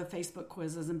love the Facebook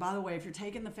quizzes. And by the way, if you're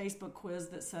taking the Facebook quiz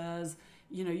that says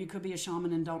you could be a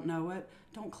shaman and don't know it,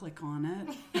 don't click on it.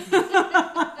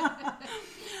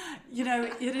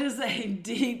 It is a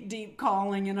deep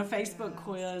calling in a Facebook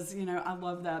quiz. I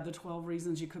love that, the 12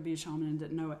 reasons you could be a shaman and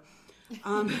didn't know it.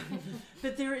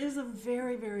 But there is a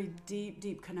very, very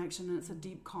deep connection, and it's a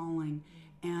deep calling.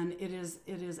 And it is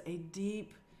a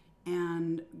deep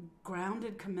and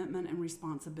grounded commitment and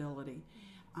responsibility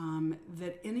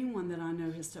that anyone that I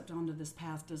know has stepped onto this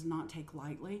path does not take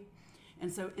lightly.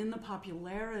 And so in the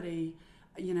popularity,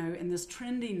 in this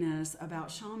trendiness about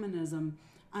shamanism,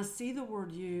 I see the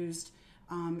word used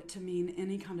to mean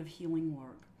any kind of healing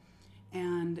work.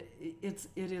 And it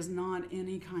is not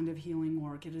any kind of healing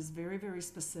work. It is very, very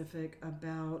specific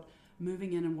about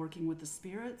moving in and working with the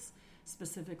spirits,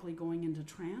 specifically going into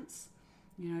trance,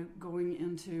 going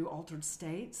into altered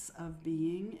states of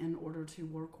being in order to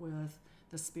work with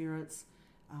the spirits,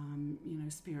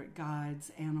 spirit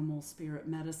guides, animal spirit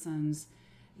medicines,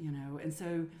 and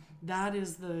so that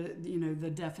is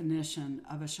the definition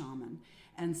of a shaman.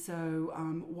 And so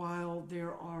while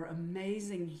there are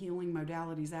amazing healing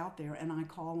modalities out there, and I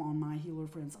call on my healer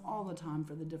friends all the time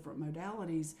for the different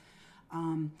modalities,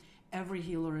 every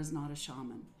healer is not a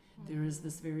shaman. There is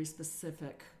this very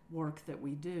specific work that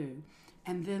we do.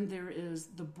 And then there is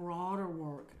the broader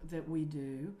work that we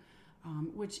do,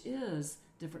 which is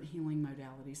different healing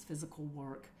modalities, physical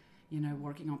work,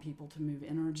 working on people to move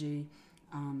energy,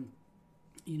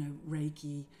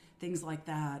 Reiki, things like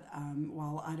that.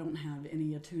 While I don't have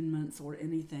any attunements or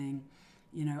anything,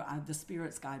 the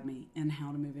spirits guide me in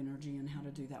how to move energy and how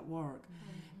to do that work.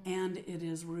 And it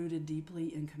is rooted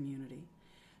deeply in community.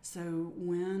 So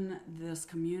when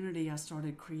I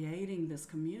started creating this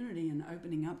community and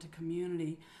opening up to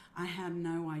community, I had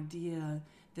no idea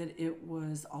that it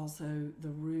was also the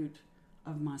root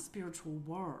of my spiritual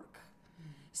work.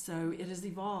 So it has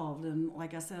evolved, and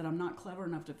like I said, I'm not clever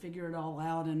enough to figure it all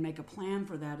out and make a plan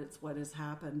for that. It's what has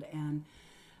happened. And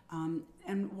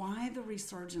why the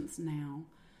resurgence now?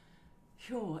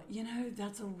 Sure,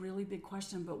 that's a really big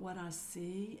question, but what I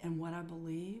see and what I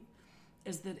believe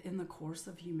is that in the course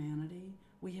of humanity,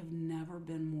 we have never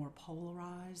been more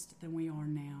polarized than we are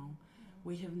now.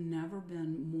 We have never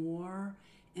been more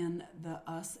in the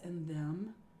us and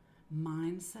them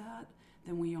mindset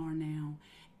than we are now.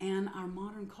 And our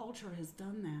modern culture has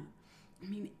done that. I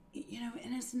mean,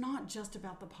 and it's not just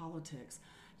about the politics.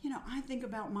 I think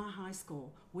about my high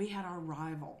school. We had our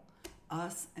rival,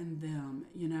 us and them,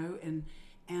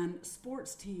 and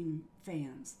sports team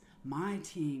fans. My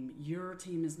team, your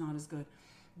team is not as good.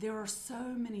 There are so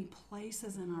many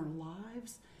places in our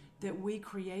lives that we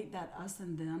create that us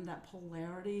and them, that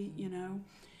polarity,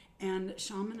 and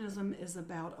shamanism is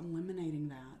about eliminating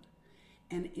that.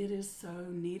 And it is so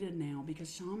needed now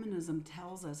because shamanism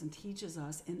tells us and teaches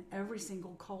us in every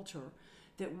single culture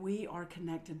that we are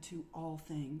connected to all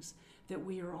things, that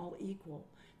we are all equal,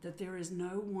 that there is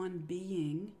no one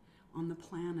being on the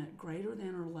planet greater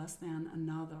than or less than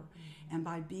another. And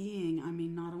by being, I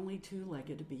mean not only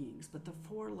two-legged beings, but the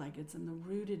four-leggeds and the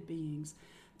rooted beings,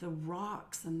 the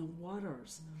rocks and the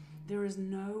waters. There is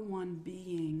no one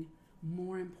being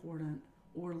more important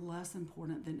or less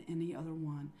important than any other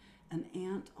one. an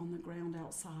ant on the ground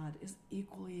outside is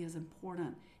equally as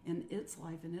important in its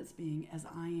life and its being as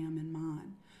I am in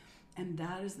mine. And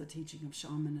that is the teaching of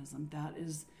shamanism. That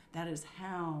is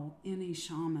how any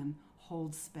shaman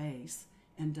holds space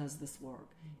and does this work,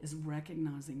 is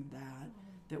recognizing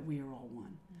that we are all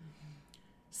one.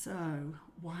 So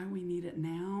why we need it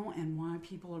now and why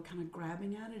people are kind of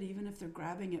grabbing at it, even if they're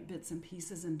grabbing at bits and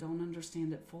pieces and don't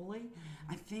understand it fully,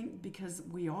 I think because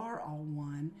we are all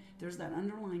one, there's that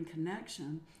underlying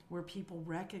connection where people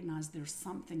recognize there's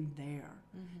something there.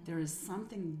 There is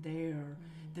something there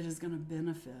that is going to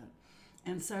benefit.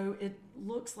 And so it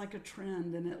looks like a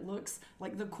trend and it looks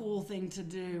like the cool thing to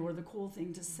do or the cool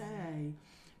thing to say,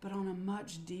 but on a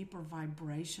much deeper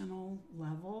vibrational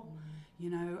level, you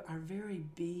know, our very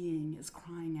being is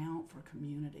crying out for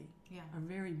community. Yeah. Our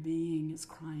very being is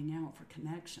crying out for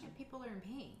connection. And people are in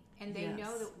pain. And they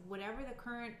know that whatever the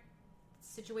current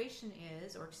situation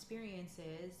is or experience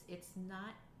is, it's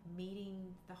not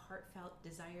meeting the heartfelt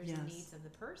desires and needs of the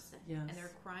person. And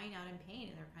they're crying out in pain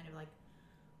and they're kind of like,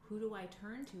 who do I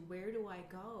turn to? Where do I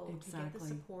go to get the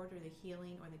support or the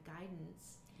healing or the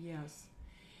guidance? Yes.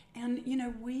 And, you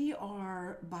know, we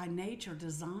are by nature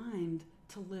designed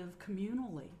to live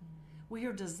communally. We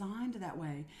are designed that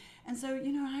way. And so,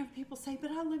 you know, I have people say, but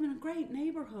I live in a great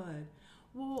neighborhood.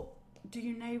 Well,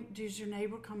 does your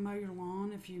neighbor come mow your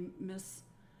lawn if you miss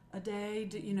a day?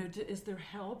 Is there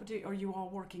help? Are you all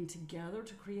working together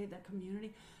to create that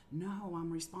community? No, I'm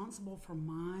responsible for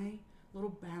my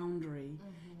little boundary,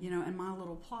 you know, and my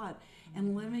little plot.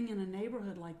 And living in a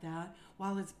neighborhood like that,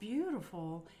 while it's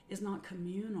beautiful, is not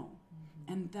communal.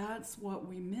 And that's what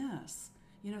we miss.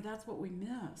 You know, that's what we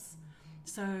miss.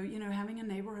 So, you know, having a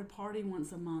neighborhood party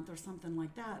once a month or something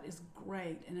like that is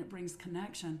great and it brings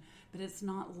connection, but it's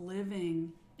not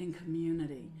living in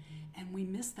community. And we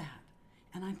miss that.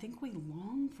 And I think we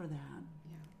long for that.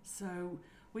 Yeah. So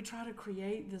we try to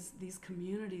create these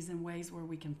communities in ways where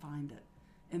we can find it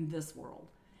in this world.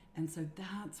 And so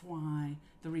that's why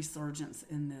the resurgence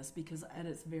in this, because at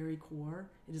its very core,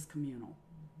 it is communal.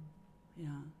 Yeah.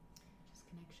 Just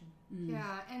connection.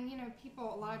 Yeah, and you know,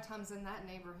 people a lot of times in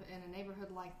a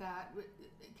neighborhood like that,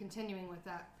 continuing with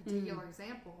that particular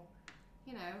example,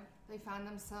 you know, they find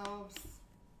themselves,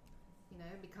 you know,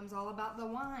 it becomes all about the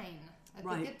wine at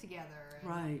the get together.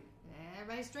 Right.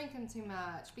 Everybody's drinking too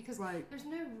much because there's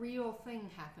no real thing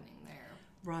happening there.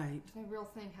 Right. There's no real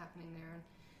thing happening there.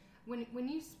 When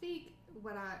you speak,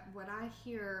 what I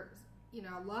hear, you know,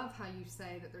 I love how you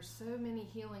say that there's so many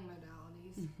healing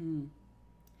modalities,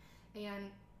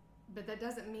 but that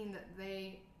doesn't mean that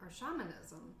they are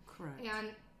shamanism. Correct. And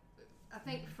I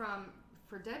think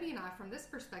for Debbie and I, from this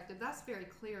perspective, that's very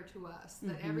clear to us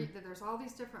that that there's all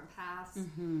these different paths.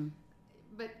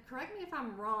 But correct me if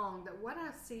I'm wrong, that what I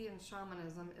see in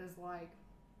shamanism is like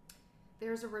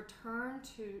there's a return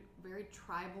to very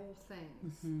tribal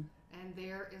things, and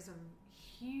there is a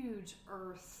huge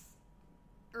earth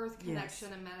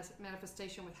connection and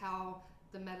manifestation with how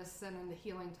the medicine and the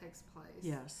healing takes place.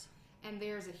 Yes. And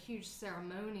there's a huge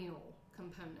ceremonial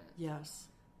component. Yes.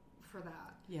 For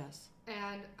that. Yes.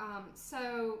 And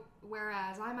so,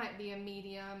 whereas I might be a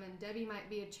medium and Debbie might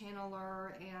be a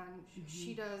channeler and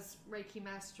she does Reiki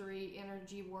mastery,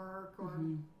 energy work,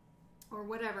 or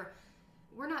whatever,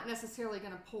 we're not necessarily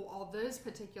going to pull all those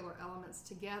particular elements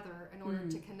together in order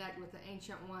to connect with the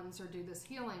ancient ones or do this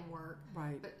healing work.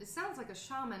 Right. But it sounds like a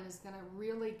shaman is going to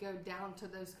really go down to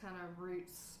those kind of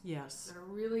roots. Yes. That are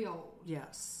really old.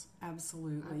 Yes,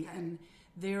 absolutely. Okay. And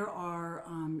there are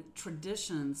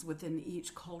traditions within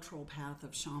each cultural path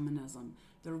of shamanism.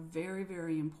 They're very,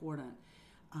 very important.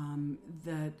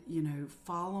 That, you know,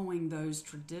 following those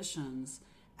traditions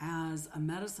as a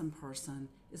medicine person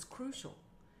is crucial.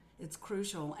 It's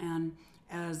crucial. And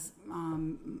as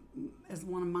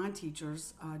one of my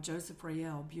teachers, Joseph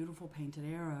Rael, Beautiful Painted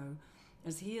Arrow,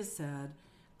 as he has said,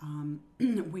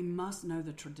 we must know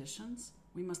the traditions.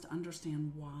 We must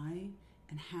understand why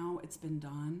and how it's been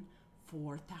done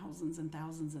for thousands and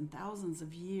thousands and thousands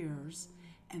of years,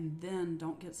 and then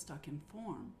don't get stuck in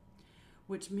form.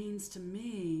 Which means to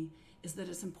me is that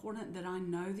it's important that I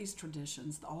know these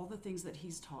traditions, all the things that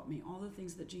he's taught me, all the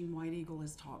things that Jean White Eagle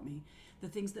has taught me, the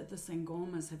things that the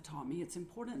Sangomas have taught me. It's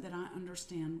important that I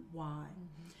understand why.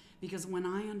 Because when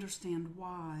I understand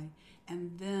why,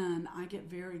 and then I get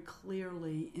very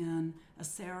clearly in a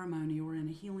ceremony or in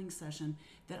a healing session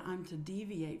that I'm to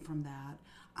deviate from that,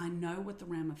 I know what the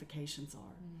ramifications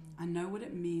are. I know what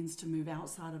it means to move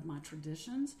outside of my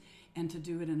traditions and to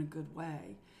do it in a good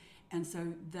way. And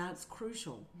so that's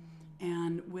crucial.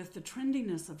 And with the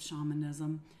trendiness of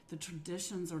shamanism, the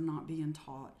traditions are not being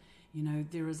taught. You know,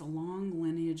 there is a long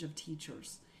lineage of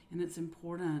teachers And it's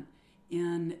important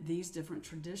in these different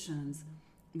traditions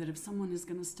that if someone is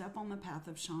going to step on the path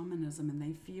of shamanism and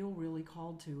they feel really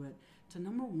called to it, to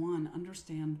number one,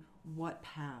 understand what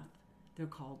path they're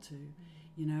called to.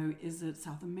 You know, is it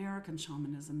South American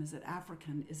shamanism? Is it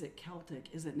African? Is it Celtic?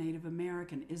 Is it Native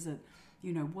American? Is it,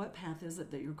 you know, what path is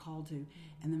it that you're called to?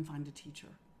 And then find a teacher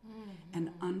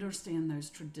and understand those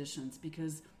traditions,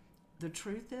 because the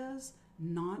truth is,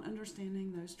 not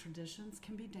understanding those traditions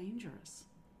can be dangerous.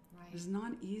 Right. It's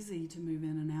not easy to move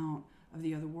in and out of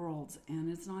the other worlds,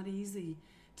 and it's not easy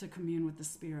to commune with the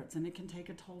spirits, and it can take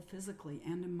a toll physically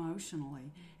and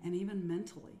emotionally and even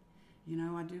mentally. You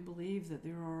know, I do believe that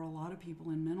there are a lot of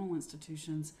people in mental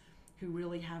institutions who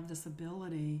really have this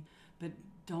ability but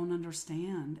don't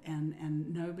understand,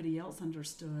 and nobody else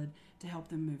understood to help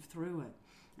them move through it.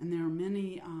 And there are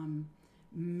many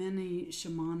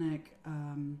shamanic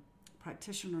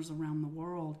practitioners around the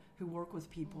world who work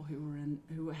with people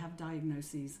who have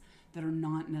diagnoses that are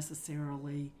not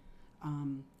necessarily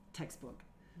textbook,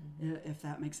 if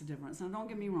that makes a difference. Now, don't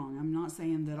get me wrong. I'm not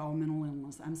saying that all mental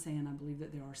illness. I'm saying I believe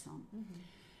that there are some.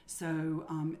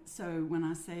 So when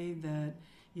I say that,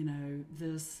 you know,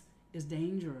 this is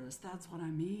dangerous, that's what I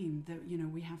mean. That, you know,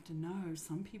 we have to know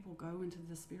some people go into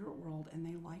the spirit world and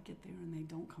they like it there and they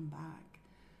don't come back.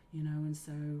 You know, and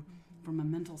so from a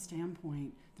mental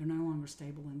standpoint, they're no longer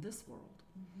stable in this world.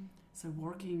 So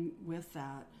working with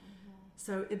that.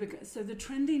 So the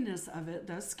trendiness of it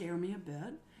does scare me a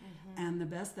bit. And the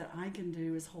best that I can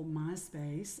do is hold my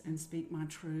space and speak my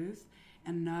truth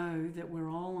and know that we're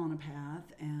all on a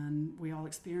path and we all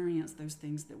experience those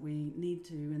things that we need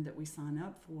to and that we sign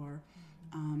up for.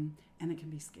 And it can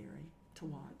be scary to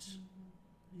watch,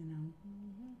 you know.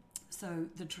 So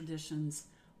the traditions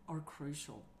are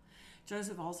crucial.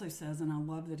 Joseph also says, and I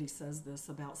love that he says this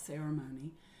about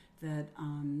ceremony, that,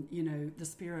 you know, the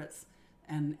spirits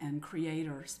and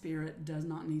creator spirit does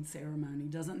not need ceremony,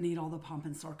 doesn't need all the pomp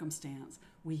and circumstance.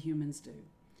 We humans do.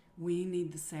 We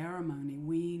need the ceremony.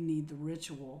 We need the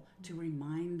ritual to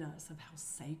remind us of how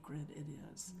sacred it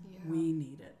is. Yeah. We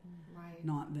need it, Right.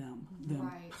 not them.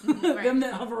 Right. Them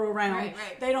that hover around,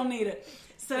 Right. they don't need it.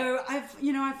 So I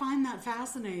find that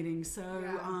fascinating. So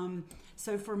Yeah.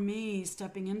 so for me,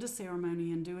 stepping into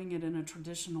ceremony and doing it in a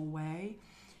traditional way,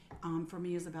 for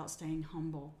me is about staying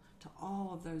humble to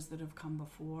all of those that have come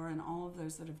before and all of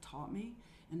those that have taught me,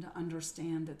 and to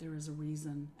understand that there is a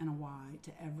reason and a why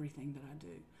to everything that I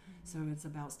do. So it's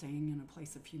about staying in a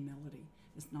place of humility.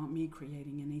 It's not me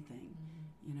creating anything.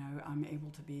 You know, I'm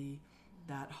able to be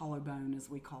that hollow bone, as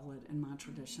we call it in my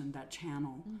tradition, that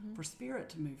channel for spirit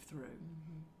to move through.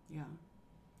 Yeah.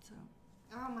 So.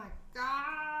 Oh my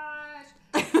gosh.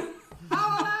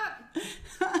 Hold up.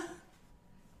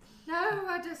 No,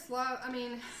 I just love, I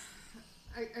mean,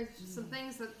 some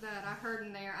things that I heard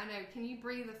in there. I know. Can you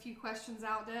breathe a few questions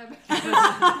out, Deb?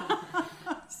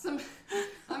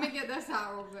 Let me get this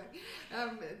out real quick.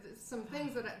 Some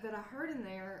things that I heard in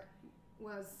there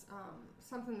was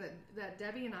something that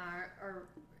Debbie and I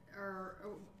are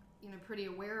pretty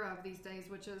aware of these days,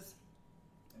 which is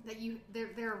that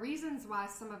there are reasons why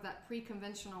some of that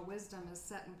pre-conventional wisdom is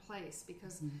set in place,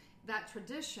 because that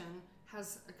tradition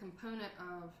has a component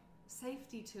of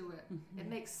safety to it. It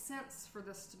makes sense for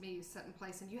this to be set in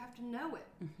place, and you have to know it.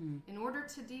 In order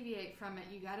to deviate from it,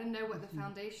 you got to know what the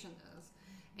foundation is.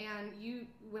 And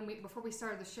before we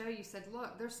started the show, you said,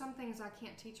 look, there's some things I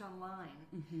can't teach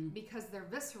online because they're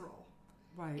visceral.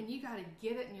 Right. And you got to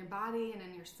get it in your body and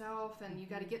in yourself, and you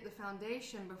got to get the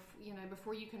foundation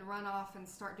before you can run off and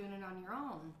start doing it on your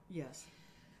own. Yes.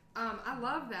 I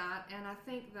love that, and I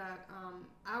think that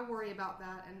I worry about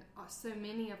that in so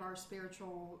many of our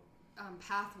spiritual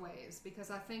pathways, because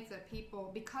I think that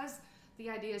because the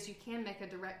idea is you can make a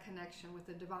direct connection with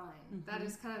the divine. That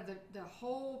is kind of the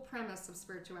whole premise of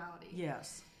spirituality.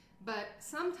 Yes. But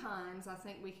sometimes I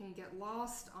think we can get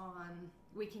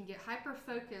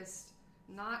hyper-focused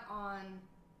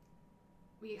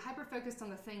hyper-focused on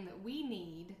the thing that we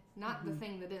need, not the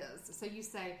thing that is. So you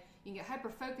say you can get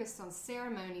hyper-focused on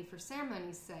ceremony for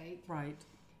ceremony's sake. Right.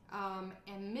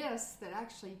 And miss that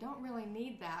actually you don't really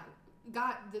need that.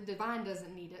 God, the divine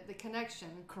doesn't need it. The connection.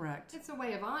 Correct. It's a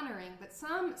way of honoring. But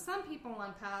some people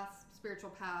on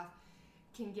spiritual path,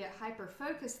 can get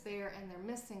hyper-focused there, and they're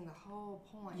missing the whole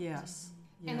point. Yes.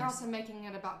 And they're also making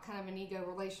it about kind of an ego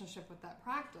relationship with that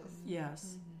practice.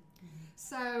 Yes.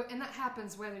 So, and that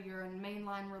happens whether you're in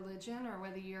mainline religion or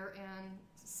whether you're in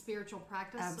spiritual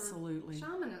practice Absolutely. or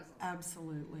shamanism.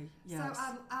 Absolutely. Yes.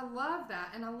 So I love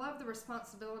that, and I love the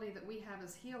responsibility that we have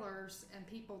as healers and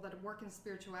people that work in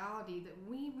spirituality, that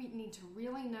we need to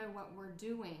really know what we're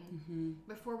doing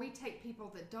before we take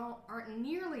people that aren't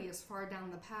nearly as far down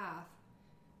the path,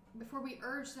 before we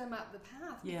urge them up the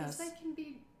path, because they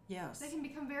can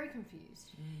become very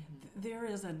confused. There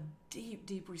is a deep,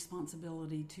 deep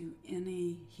responsibility to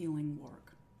any healing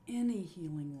work. Any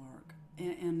healing work.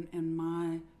 In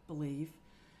my belief,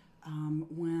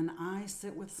 when I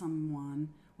sit with someone,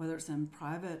 whether it's in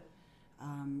private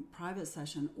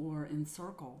session or in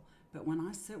circle, but when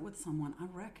I sit with someone, I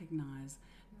recognize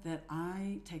that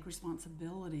I take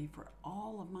responsibility for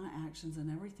all of my actions and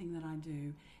everything that I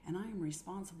do, and I am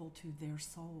responsible to their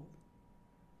soul.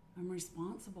 I'm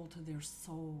responsible to their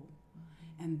soul.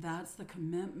 And that's the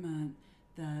commitment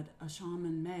that a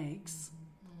shaman makes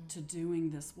to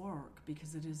doing this work,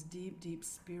 because it is deep, deep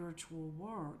spiritual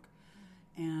work.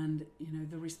 And,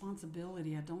 the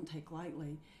responsibility I don't take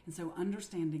lightly. And so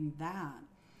understanding that,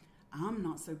 I'm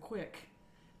not so quick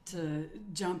to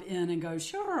jump in and go,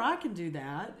 sure, I can do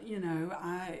that.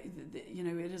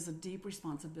 It is a deep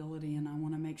responsibility, and I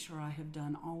want to make sure I have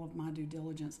done all of my due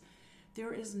diligence.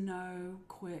 There is no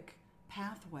quick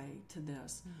pathway to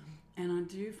this. And I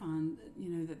do find,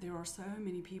 that there are so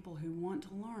many people who want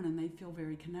to learn and they feel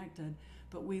very connected,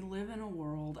 but we live in a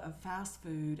world of fast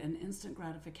food and instant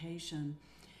gratification,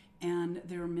 and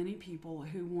there are many people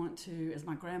who want to, as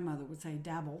my grandmother would say,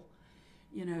 dabble,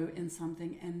 in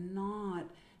something and not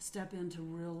step into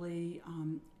really,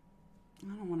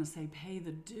 I don't want to say pay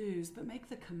the dues, but make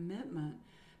the commitment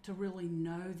to really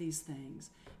know these things,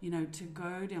 to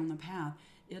go down the path.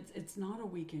 It's not a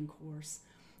weekend course,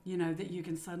 that you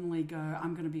can suddenly go,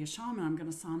 I'm going to be a shaman, I'm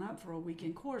going to sign up for a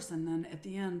weekend course, and then at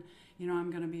the end, I'm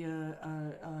going to be a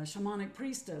shamanic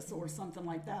priestess or something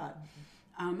like that.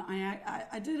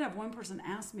 I did have one person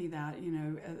ask me that,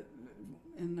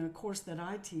 in the course that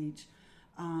I teach,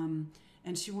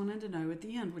 and she wanted to know at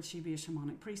the end, would she be a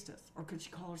shamanic priestess, or could she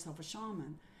call herself a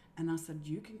shaman? And I said,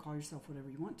 you can call yourself whatever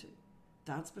you want to.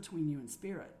 That's between you and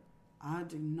spirit. I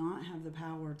do not have the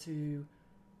power to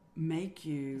make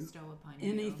you bestow upon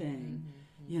anything.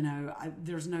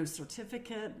 There's no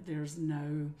certificate, there's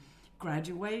no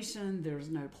graduation, there's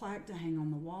no plaque to hang on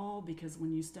the wall, because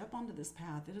when you step onto this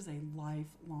path, it is a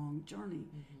lifelong journey,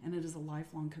 and it is a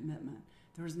lifelong commitment.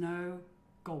 There's no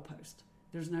goalpost,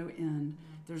 there's no end,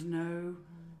 there's no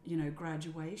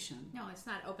graduation. No, it's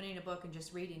not opening a book and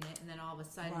just reading it and then all of a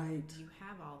sudden you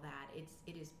have all that.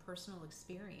 It is personal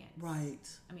experience. Right.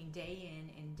 I mean, day in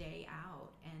and day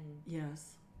out, and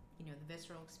yes, the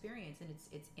visceral experience, and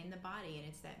it's in the body, and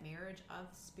it's that marriage of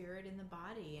spirit in the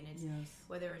body, and it's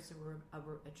whether it's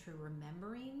a true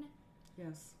remembering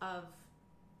of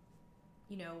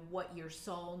what your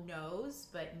soul knows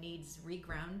but needs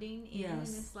regrounding in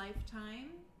this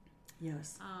lifetime.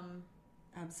 Yes.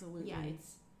 Absolutely. Yeah,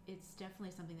 it's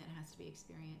definitely something that has to be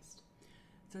experienced.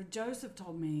 So Joseph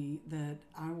told me that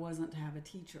I wasn't to have a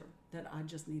teacher, that I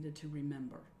just needed to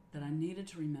remember, that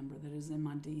it is in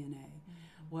my DNA.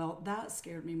 Well, that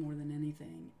scared me more than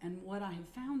anything. And what I have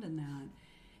found in that,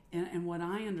 and what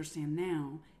I understand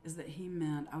now, is that he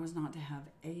meant I was not to have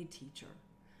a teacher.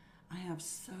 I have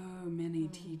so many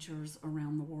teachers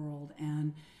around the world,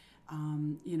 and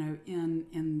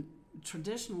in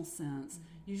traditional sense,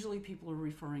 usually people are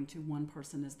referring to one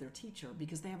person as their teacher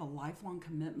because they have a lifelong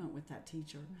commitment with that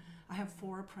teacher. I have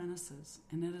 4 apprentices,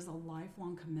 and it is a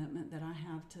lifelong commitment that I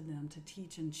have to them to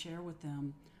teach and share with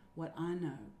them what I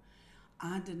know.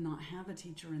 I did not have a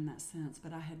teacher in that sense,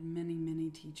 but I had many,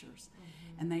 many teachers,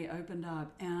 and they opened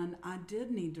up, and I did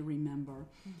need to remember,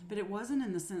 but it wasn't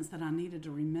in the sense that I needed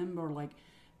to remember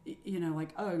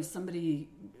somebody,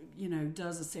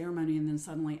 does a ceremony and then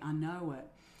suddenly I know it.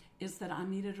 It's that I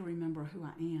needed to remember who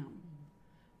I am,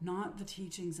 not the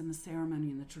teachings and the ceremony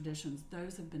and the traditions.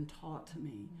 Those have been taught to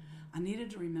me. I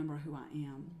needed to remember who I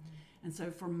am. And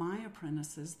so for my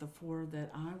apprentices, the 4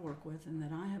 that I work with and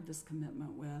that I have this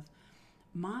commitment with,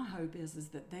 my hope is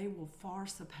that they will far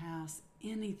surpass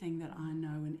anything that I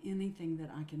know and anything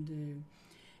that I can do.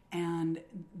 And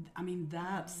I mean,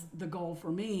 that's the goal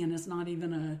for me, and it's not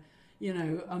even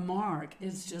a mark.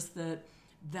 It's just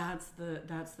that's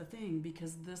the thing,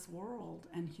 because this world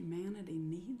and humanity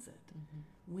needs it.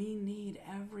 We need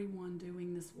everyone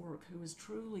doing this work who is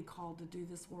truly called to do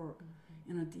this work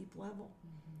in a deep level.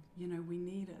 We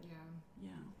need it.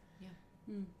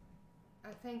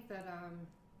 I think that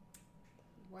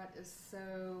what is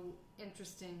so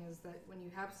interesting is that when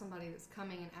you have somebody that's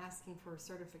coming and asking for a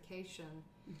certification,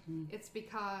 it's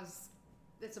because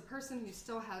it's a person who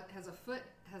still has a foot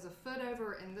has a foot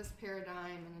over in this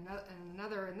paradigm and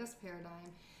another in this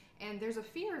paradigm, and there's a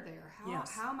fear there.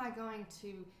 How am I going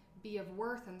to be of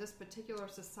worth in this particular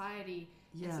society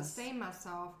and sustain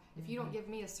myself if you don't give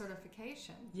me a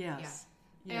certification? Yes.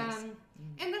 And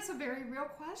that's a very real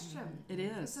question. It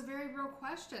is. It's a very real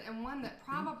question, and one that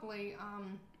probably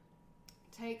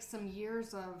takes some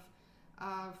years of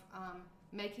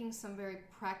making some very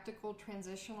practical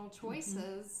transitional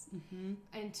choices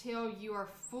until you are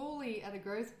fully at a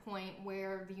growth point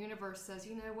where the universe says,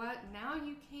 you know what, now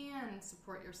you can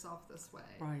support yourself this way.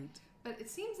 Right. But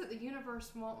it seems that the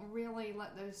universe won't really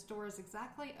let those doors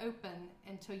exactly open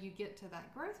until you get to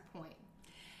that growth point.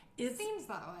 It seems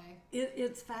that way.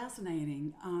 It's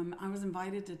fascinating. I was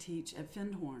invited to teach at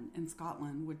Findhorn in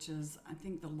Scotland, which is, I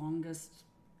think, the longest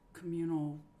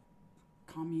commune,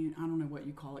 I don't know what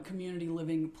you call it, community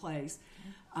living place.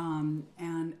 And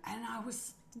I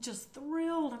was just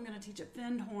thrilled. I'm going to teach at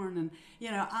Findhorn. And,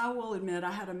 I will admit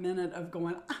I had a minute of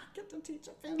going, I get to teach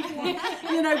at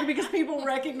Findhorn, because people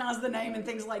recognize the name and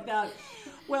things like that.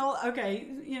 Well, okay,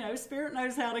 Spirit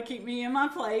knows how to keep me in my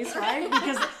place, right?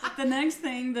 Because the next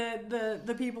thing that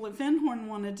the people at Findhorn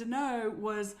wanted to know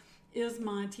was, is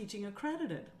my teaching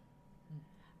accredited?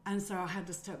 And so I had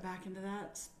to step back into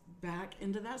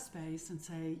that space and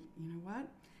say, you know what?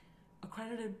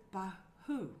 Accredited by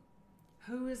who?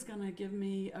 Who is going to give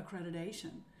me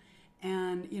accreditation?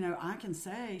 And, I can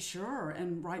say, sure,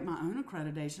 and write my own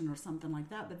accreditation or something like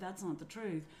that, but that's not the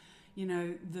truth.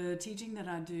 The teaching that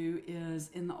I do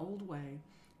is in the old way.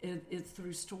 It's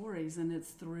through stories and it's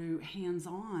through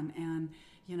hands-on. And,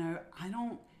 I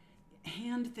don't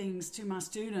hand things to my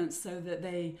students so that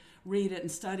they read it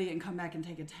and study it and come back and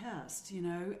take a test.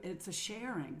 It's a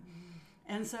sharing.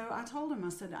 And so I told him, I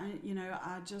said,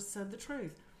 I just said the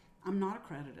truth. I'm not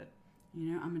accredited.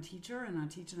 I'm a teacher and I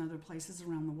teach in other places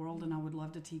around the world and I would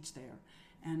love to teach there.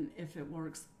 And if it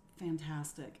works,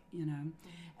 fantastic,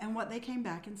 And what they came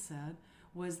back and said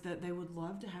was that they would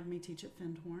love to have me teach at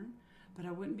Findhorn, but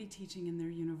I wouldn't be teaching in their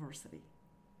university,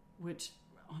 which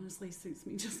honestly suits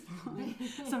me just fine.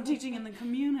 So I'm teaching in the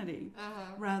community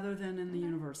rather than in the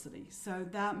university. So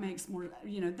that makes more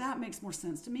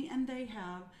sense to me. And they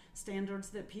have standards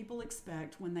that people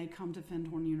expect when they come to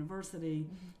Findhorn University,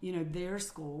 their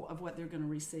school of what they're going to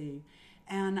receive.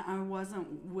 And I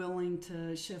wasn't willing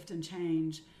to shift and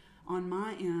change on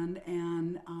my end,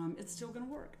 and it's still going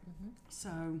to work.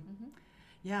 So,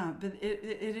 but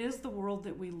it is the world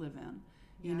that we live in.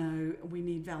 We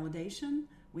need validation.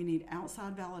 We need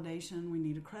outside validation, we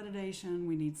need accreditation,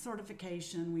 we need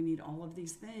certification, we need all of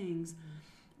these things.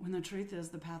 When the truth is,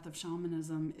 the path of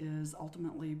shamanism is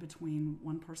ultimately between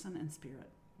one person and spirit.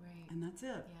 Right. And that's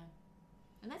it.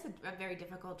 Yeah. And that's a very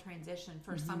difficult transition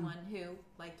for someone who,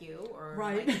 like you, or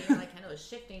right. like me, kind of is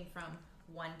shifting from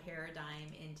one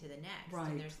paradigm into the next. Right.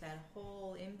 And there's that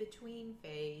whole in-between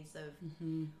phase of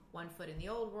one foot in the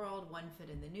old world, one foot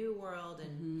in the new world,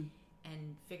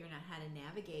 and figuring out how to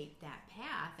navigate that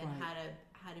path and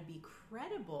how to be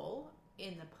credible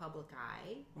in the public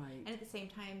eye, right. and at the same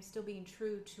time still being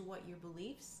true to what your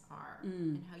beliefs are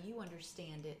and how you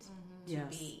understand it to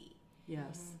be.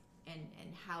 Yes.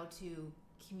 And how to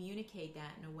communicate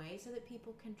that in a way so that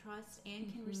people can trust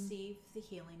and can receive the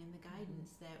healing and the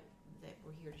guidance that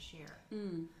we're here to share.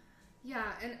 Yeah,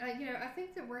 and I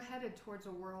think that we're headed towards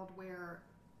a world where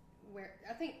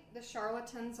I think the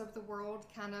charlatans of the world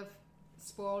kind of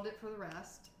spoiled it for the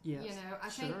rest. Yes, I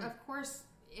think, of course,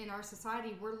 in our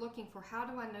society, we're looking for, how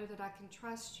do I know that I can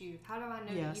trust you? How do I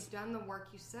know that you've done the work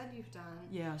you said you've done?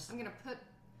 Yes. I'm going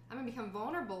to become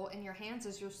vulnerable in your hands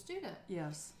as your student.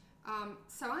 Yes.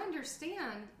 So I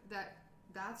understand that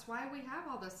that's why we have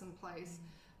all this in place.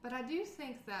 But I do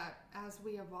think that as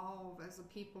we evolve as a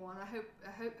people, and I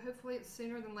hope hopefully it's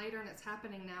sooner than later, and it's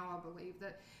happening now, I believe,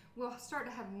 that we'll start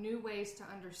to have new ways to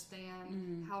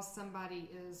understand how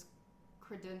somebody is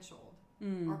credentialed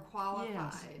or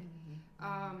qualified.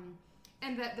 Yes.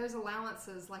 And that those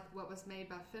allowances, like what was made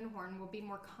by Findhorn, will be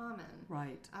more common.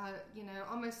 Right.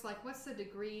 Almost like, what's the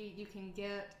degree you can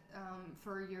get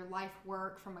for your life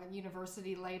work from a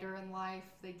university later in life?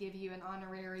 They give you an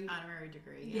honorary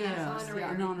degree. Yes,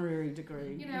 an honorary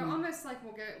degree. Almost like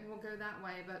we'll go that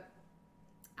way. But,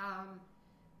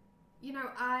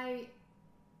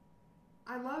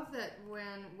 I love that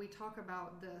when we talk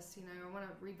about this, I want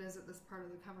to revisit this part of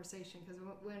the conversation, because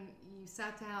when you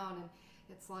sat down and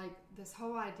it's like this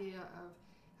whole idea of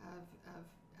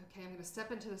okay, I'm going to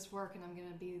step into this work and I'm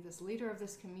going to be this leader of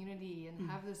this community and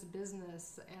have this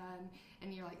business,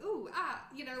 and you're like, ooh, like,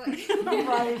 right. you're like,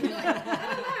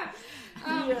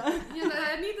 I don't know.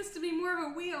 I need this to be more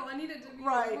of a wheel. I need it to be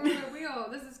more of a wheel.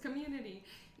 This is community.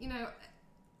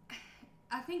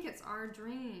 I think it's our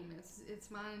dream.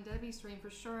 It's mine and Debbie's dream for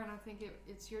sure, and I think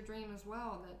it's your dream as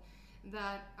well.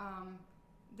 That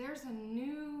there's a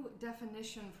new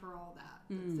definition for all that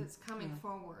that's coming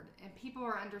forward, and people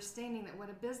are understanding that what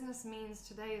a business means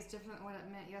today is different than what it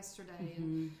meant yesterday,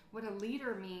 and what a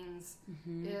leader means.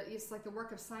 It's like the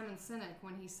work of Simon Sinek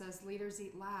when he says leaders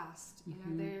eat last. You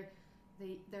know,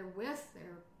 they're with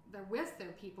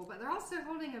their people, but they're also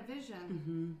holding a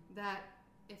vision that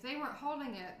if they weren't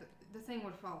holding it, the thing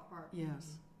would fall apart.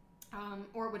 Yes.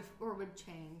 Or would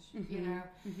change. You know,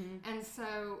 and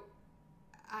so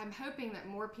I'm hoping that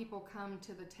more people come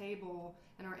to the table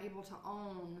and are able to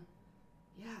own,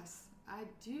 yes, I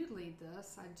do lead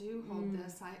this, I do hold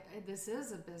this, this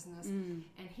is a business, and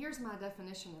here's my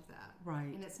definition of that.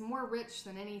 Right. And it's more rich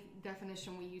than any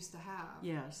definition we used to have.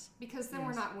 Yes. Because then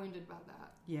we're not wounded by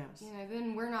that. Yes. You know,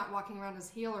 then we're not walking around as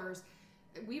healers.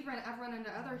 I've run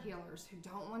into other healers who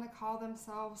don't want to call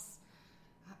themselves,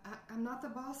 I'm not the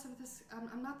boss of this,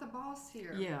 I'm not the boss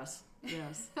here. Yes.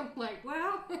 Yes. I'm like,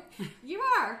 well, you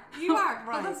are. Right.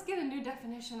 But let's get a new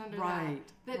definition under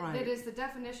that is the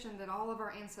definition that all of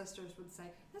our ancestors would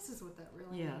say, this is what that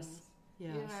really means.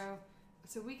 Yes. You know,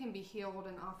 so we can be healed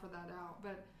and offer that out.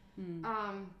 But,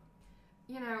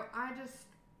 you know,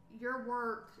 your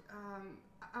work,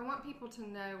 I want people to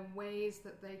know ways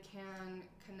that they can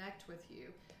connect with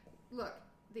you. Look,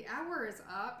 the hour is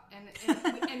up, and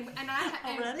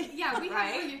already? Yeah, we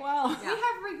have we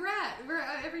have regret.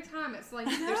 Every time it's like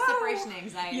there's separation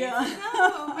anxiety. Yeah.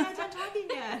 No, we're not done talking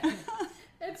yet.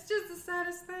 It's just the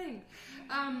saddest thing.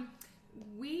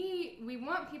 We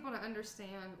want people to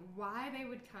understand why they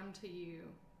would come to you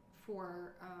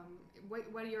for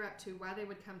what you're up to, why they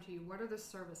would come to you, what are the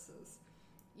services.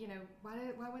 You know,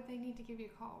 why would they need to give you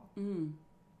a call?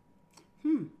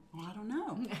 Well, I don't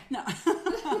know. No.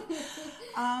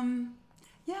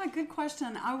 Yeah, good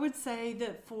question. I would say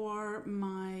that for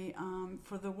my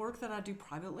for the work that I do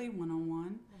privately,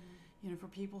 one-on-one, you know, for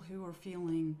people who are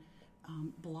feeling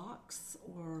blocks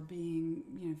or being,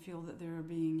 you know, feel that they're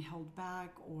being held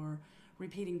back or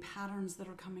repeating patterns that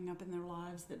are coming up in their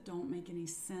lives that don't make any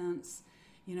sense.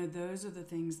 You know, those are the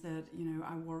things that, you know,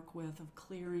 I work with, of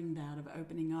clearing that, of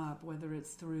opening up, whether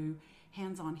it's through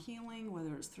hands-on healing,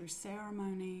 whether it's through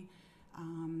ceremony.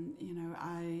 You know,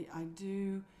 I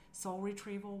do soul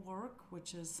retrieval work,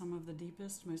 which is some of the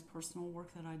deepest, most personal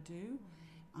work that I do,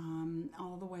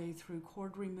 all the way through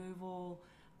cord removal,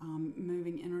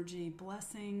 moving energy,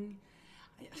 blessing.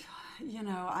 You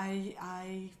know,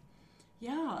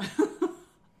 yeah.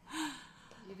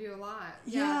 You do a lot.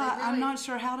 Yeah, really, I'm not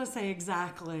sure how to say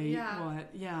exactly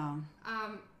what. Yeah.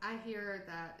 I hear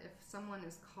that if someone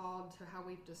is called to how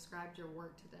we've described your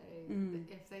work today,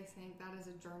 if they think that is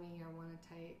a journey I want to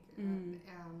take,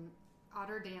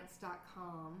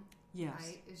 otterdance.com,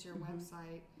 right, is your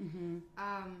website.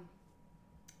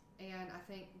 And I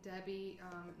think Debbie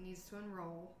needs to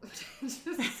enroll. I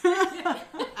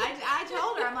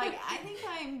told her, I'm like, I think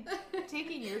I'm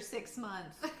taking your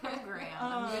 6-month program.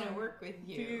 I'm going to work with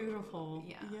you. Beautiful.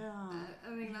 Yeah.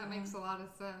 I think that makes a lot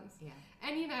of sense. Yeah.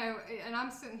 And you know, and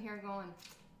I'm sitting here going,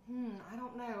 I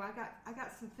don't know. I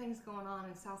got some things going on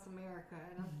in South America,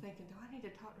 and I'm thinking, do I need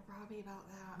to talk to Robbie about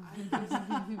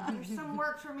that? There's some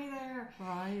work for me there.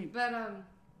 Right. But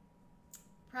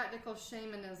practical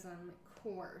shamanism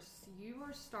course, you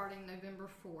are starting November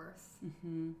 4th,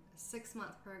 a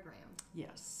 6-month program.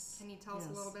 Yes. Can you tell us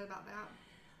a little bit about that?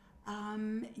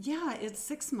 Yeah, it's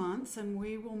 6 months, and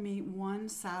we will meet one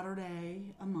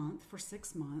Saturday a month for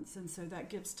 6 months, and so that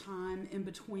gives time in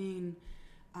between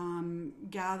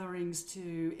gatherings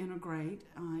to integrate.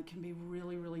 It can be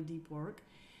really, really deep work.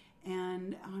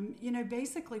 And, you know,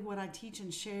 basically what I teach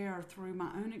and share through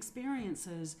my own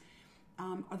experiences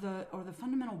are the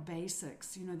fundamental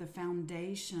basics, you know, the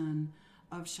foundation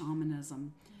of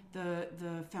shamanism,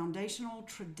 the foundational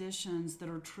traditions that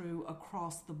are true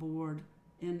across the board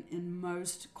in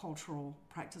most cultural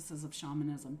practices of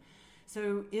shamanism.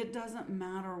 So it doesn't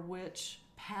matter which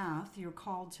path you're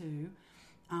called to.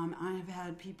 I have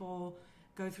had people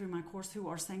go through my course who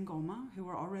are Sangoma, who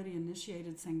are already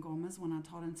initiated Sangomas when I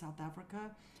taught in South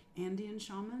Africa, Andean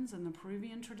shamans in the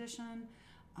Peruvian tradition,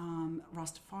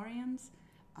 Rastafarians,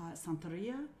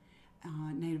 Santeria,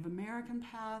 Native American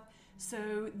path.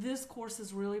 So this course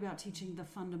is really about teaching the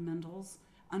fundamentals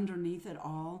underneath it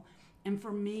all. And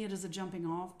for me, it is a jumping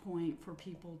off point for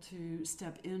people to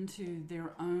step into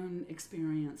their own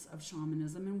experience of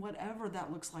shamanism and whatever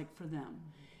that looks like for them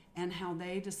and how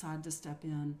they decide to step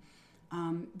in.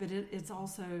 But it's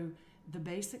also the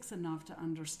basics enough to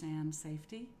understand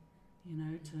safety, you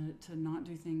know, to not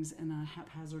do things in a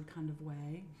haphazard kind of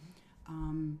way.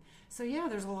 So yeah,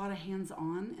 there's a lot of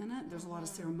hands-on in it. There's a lot of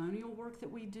ceremonial work that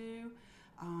we do.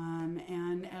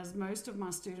 And as most of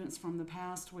my students from the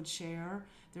past would share,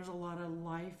 there's a lot of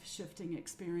life-shifting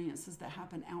experiences that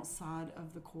happen outside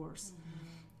of the course.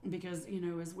 Because,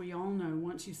 as we all know,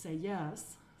 once you say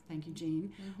yes, thank you,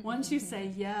 Jean, once you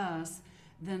say yes,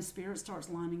 then Spirit starts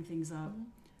lining things up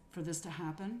for this to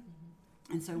happen.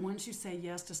 And so once you say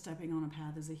yes to stepping on a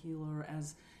path as a healer,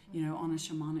 as, on a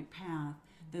shamanic path,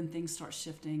 then things start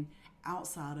shifting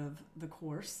outside of the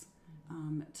course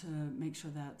to make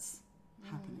sure that's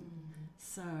happening.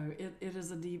 So it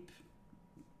is a deep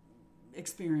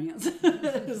experience.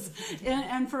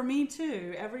 and for me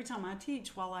too, every time I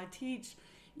teach, while I teach,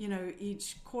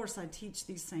 each course I teach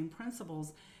these same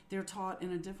principles, they're taught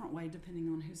in a different way depending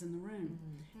on who's in the room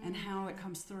and how it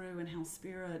comes through and how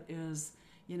Spirit is,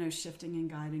 shifting and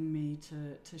guiding me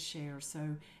to share.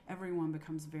 So everyone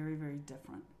becomes very, very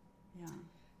different. Yeah.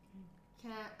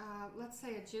 Can let's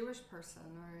say a Jewish person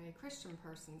or a Christian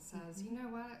person says, you know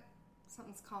what,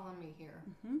 something's calling me here.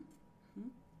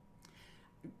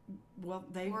 Well,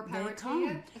 they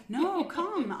come. No,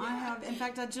 come. In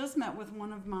fact, I just met with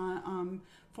one of my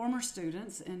former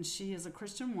students, and she is a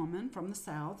Christian woman from the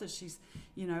South, as she's,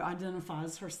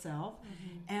 identifies herself.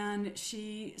 And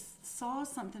she saw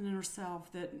something in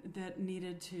herself that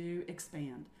needed to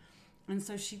expand. And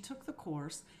so she took the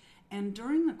course, and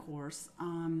during the course,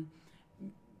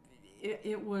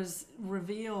 it was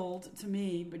revealed to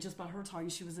me, but just by her talking,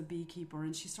 she was a beekeeper,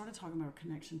 and she started talking about her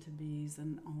connection to bees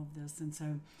and all of this. And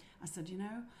so I said,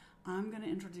 I'm going to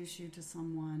introduce you to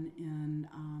someone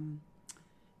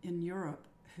in Europe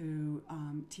who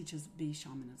teaches bee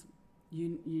shamanism.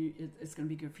 It's going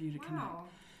to be good for you to connect.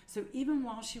 So even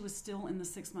while she was still in the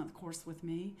 6-month course with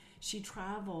me, she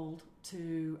traveled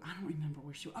to, I don't remember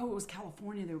where it was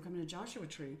California. They were coming to Joshua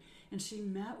Tree, and she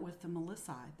met with the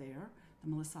Melissai there. The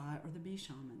Melissai or the bee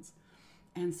shamans.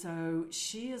 And so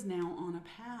she is now on a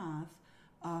path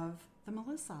of the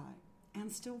Melissai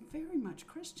and still very much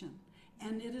Christian.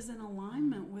 And it is in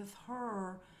alignment with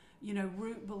her,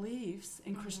 root beliefs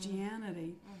in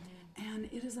Christianity. And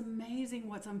it is amazing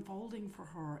what's unfolding for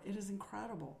her. It is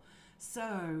incredible.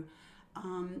 So,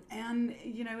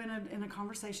 in a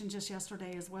conversation just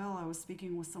yesterday as well, I was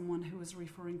speaking with someone who was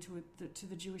referring to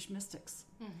the Jewish mystics.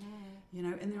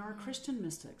 And there are Christian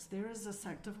mystics. There is a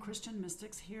sect of Christian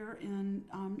mystics here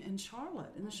in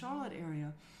Charlotte, in the Charlotte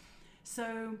area.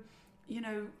 So,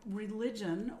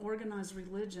 organized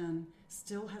religion,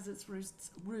 still has its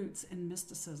roots in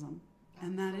mysticism.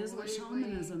 And that is what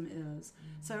shamanism is.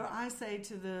 So I say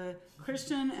to the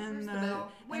Christian and the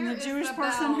Jewish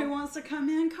person who wants to come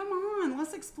in, come on,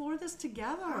 let's explore this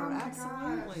together.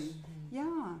 Absolutely. Gosh.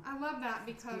 Yeah. I love that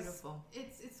because beautiful.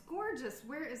 It's gorgeous.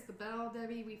 Where is the bell,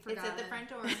 Debbie? We forgot. It's at the front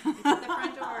door. It's at the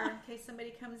front door in case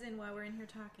somebody comes in while we're in here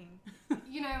talking.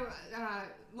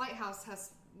 Lighthouse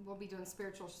we'll be doing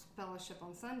spiritual fellowship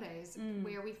on Sundays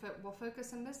where we'll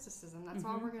focus on mysticism. That's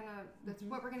all that's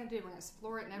what we're gonna do. We're gonna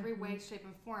explore it in every way, shape,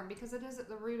 and form because it is at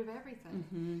the root of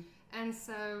everything. And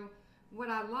so what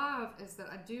I love is that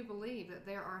I do believe that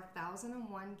there are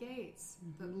 1,001 gates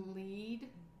that lead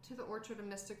to the orchard of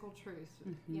mystical truth.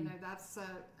 That's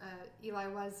Eli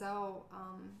Wiesel,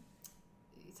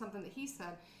 something that he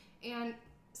said. And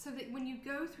so that when you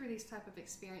go through these type of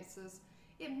experiences,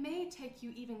 it may take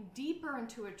you even deeper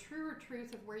into a truer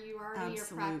truth of where you already are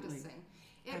practicing.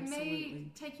 It may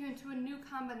take you into a new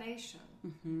combination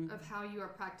of how you are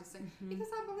practicing. Because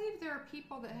I believe there are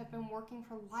people that have been working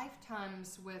for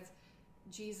lifetimes with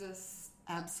Jesus.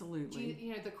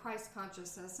 Absolutely. The Christ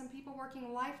consciousness. Some people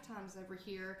working lifetimes over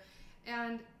here.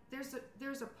 And there's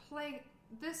a play.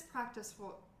 This practice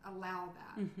will allow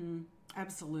that.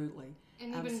 Absolutely.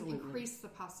 And even increase the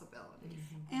possibilities.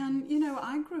 And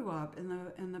I grew up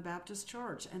in the Baptist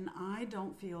church, and I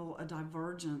don't feel a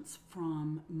divergence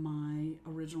from my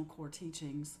original core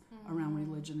teachings around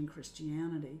religion and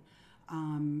Christianity.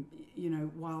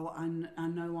 While I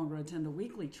no longer attend a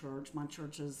weekly church, my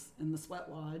church is in the sweat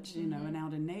lodge, and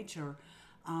out in nature.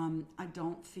 I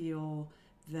don't feel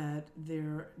that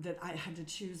I had to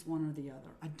choose one or the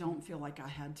other. I don't feel like I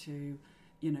had to,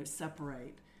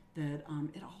 separate. That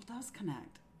it all does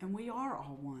connect, and we are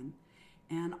all one,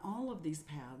 and all of these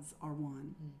paths are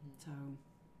one. So,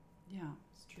 yeah,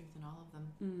 there's truth in all of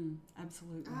them.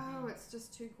 Absolutely. Oh, it's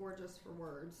just too gorgeous for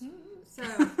words. So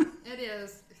it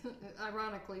is,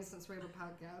 ironically, since we have a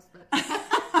podcast. But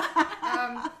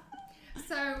I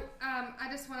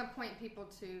just want to point people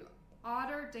to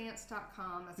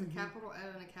otterdance.com. That's a capital O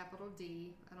and a capital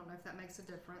D. I don't know if that makes a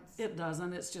difference. It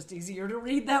doesn't. It's just easier to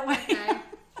read that way. Okay.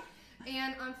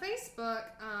 And on Facebook,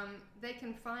 they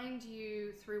can find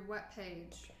you through what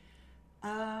page?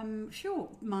 Sure.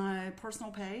 My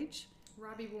personal page,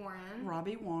 Robbie Warren.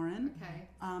 Robbie Warren. Okay.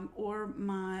 Or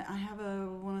I have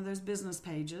one of those business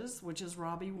pages, which is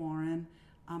Robbie Warren,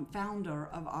 founder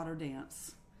of Otter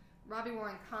Dance. Robbie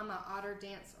Warren, Otter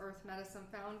Dance Earth Medicine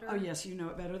founder. Oh yes, you know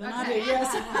it better than Okay. I do.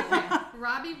 Yes. Okay.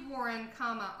 Robbie Warren,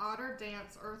 Otter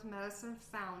Dance Earth Medicine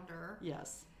founder.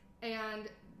 Yes. And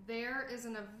there is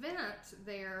an event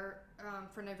there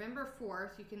for November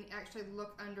 4th. You can actually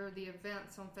look under the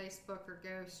events on Facebook or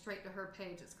go straight to her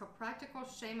page. It's called Practical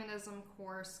Shamanism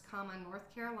Course,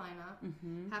 North Carolina,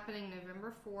 happening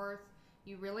November 4th.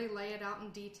 You really lay it out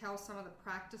in detail, some of the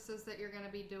practices that you're going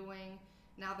to be doing.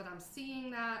 Now that I'm seeing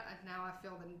that, now I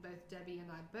feel that both Debbie and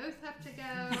I both have to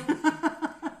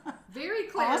go. Very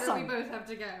clear Awesome. that we both have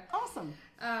to go. Awesome.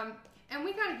 And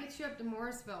we got to get you up to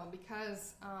Morrisville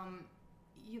because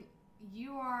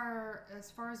you are,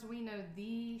 as far as we know,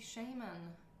 the shaman.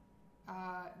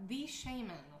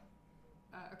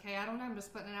 Okay, I don't know. I'm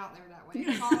just putting it out there that way.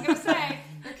 That's all I'm going to say.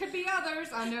 There could be others.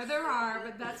 I know there are,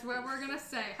 but that's what we're going to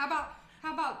say. How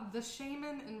about the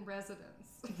shaman in residence?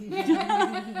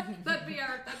 that'd be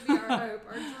our hope,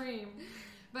 our dream.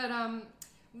 But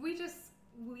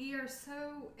we are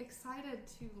so excited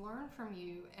to learn from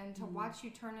you and to watch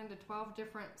you turn into 12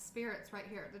 different spirits right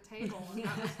here at the table. And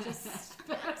that was just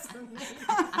fascinating.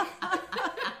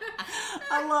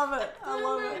 I love it. I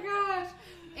love Oh it. my gosh!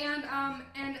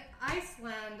 And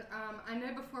Iceland. I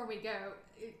know before we go,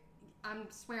 I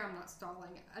swear I'm not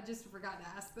stalling. I just forgot to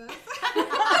ask this.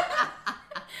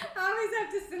 I always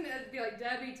have to send it, be like,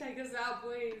 Debbie, take us out,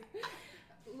 please.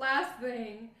 Last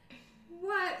thing.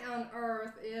 What on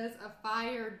earth is a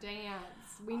fire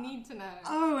dance? We need to know.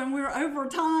 Oh, and we're over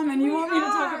time, and you want me to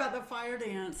talk about the fire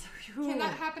dance. Whew. Can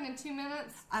that happen in 2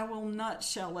 minutes? I will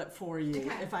nutshell it for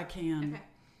you if I can.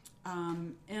 Okay.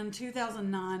 In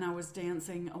 2009, I was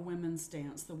dancing a women's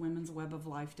dance, the Women's Web of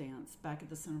Life dance, back at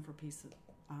the Center for Peace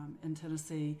in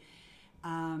Tennessee.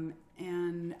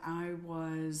 And I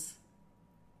was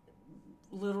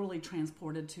literally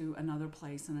transported to another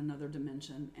place in another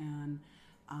dimension, and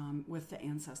with the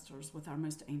ancestors, with our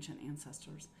most ancient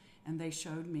ancestors. And they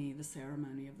showed me the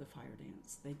ceremony of the fire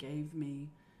dance. They gave me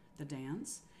the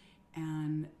dance,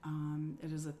 and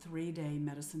it is a 3-day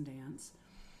medicine dance.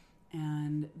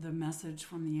 And the message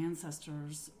from the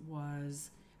ancestors was,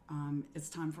 it's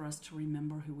time for us to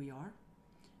remember who we are.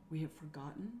 We have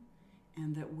forgotten,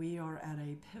 and that we are at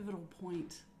a pivotal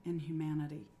point in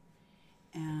humanity,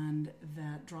 and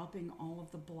that dropping all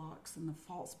of the blocks and the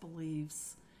false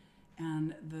beliefs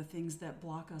and the things that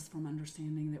block us from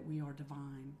understanding that we are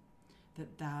divine,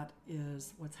 that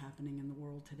is what's happening in the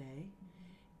world today.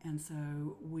 And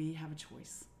so we have a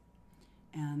choice.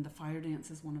 And the fire dance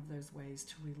is one of those ways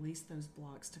to release those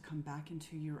blocks, to come back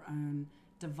into your own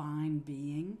divine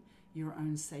being, your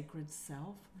own sacred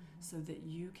self, so that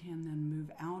you can then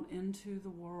move out into the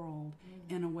world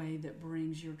in a way that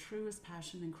brings your truest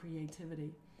passion and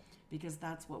creativity, because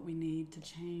that's what we need to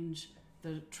change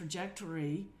the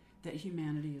trajectory that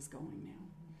humanity is going now.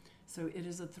 So it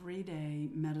is a 3-day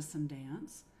medicine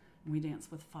dance. We dance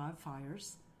with 5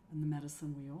 fires in the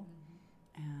medicine wheel.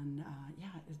 And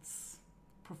it's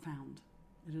profound.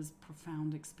 It is a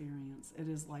profound experience. It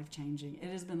is life-changing. It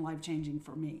has been life-changing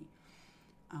for me.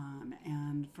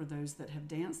 And for those that have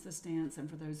danced this dance, and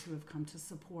for those who have come to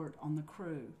support on the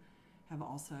crew, have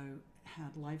also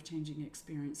had life-changing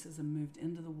experiences and moved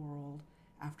into the world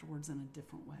afterwards in a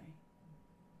different way.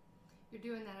 You're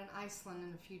doing that in Iceland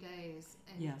in a few days.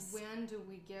 And Yes. when do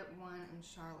we get one in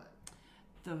Charlotte?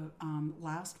 The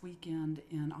last weekend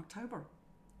in October,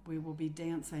 we will be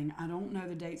dancing. I don't know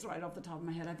the dates right off the top of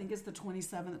my head. I think it's the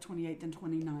 27th, 28th, and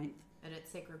 29th. And at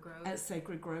Sacred Grove? At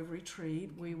Sacred Grove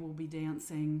Retreat, we will be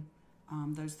dancing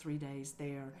those 3 days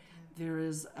there. Okay. There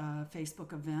is a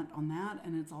Facebook event on that,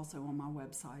 and it's also on my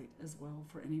website as well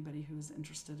for anybody who is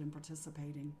interested in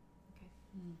participating.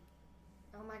 Okay.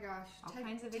 Oh my gosh. All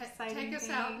kinds of exciting Take us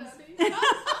things. out, Debbie.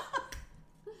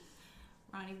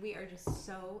 Ronnie, we are just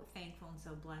so thankful and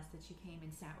so blessed that you came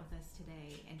and sat with us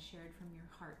today and shared from your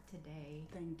heart today.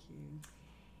 Thank you.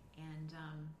 And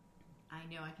I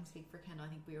know I can speak for Kendall. I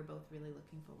think we are both really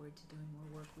looking forward to doing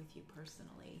more work with you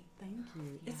personally. Thank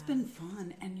you. Yes. It's been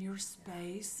fun, and your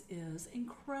space is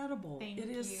incredible. Thank It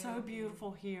is you. so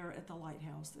beautiful here at the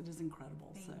Lighthouse. It is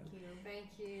incredible. Thank you.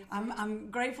 Thank you. I'm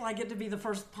grateful I get to be the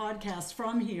first podcast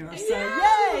from here. So Yes,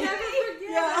 yay! we'll never forget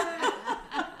Yeah.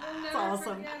 it. We'll never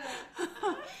awesome. forget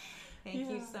it. Thank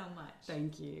you so much.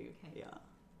 Thank you. Okay. Yeah.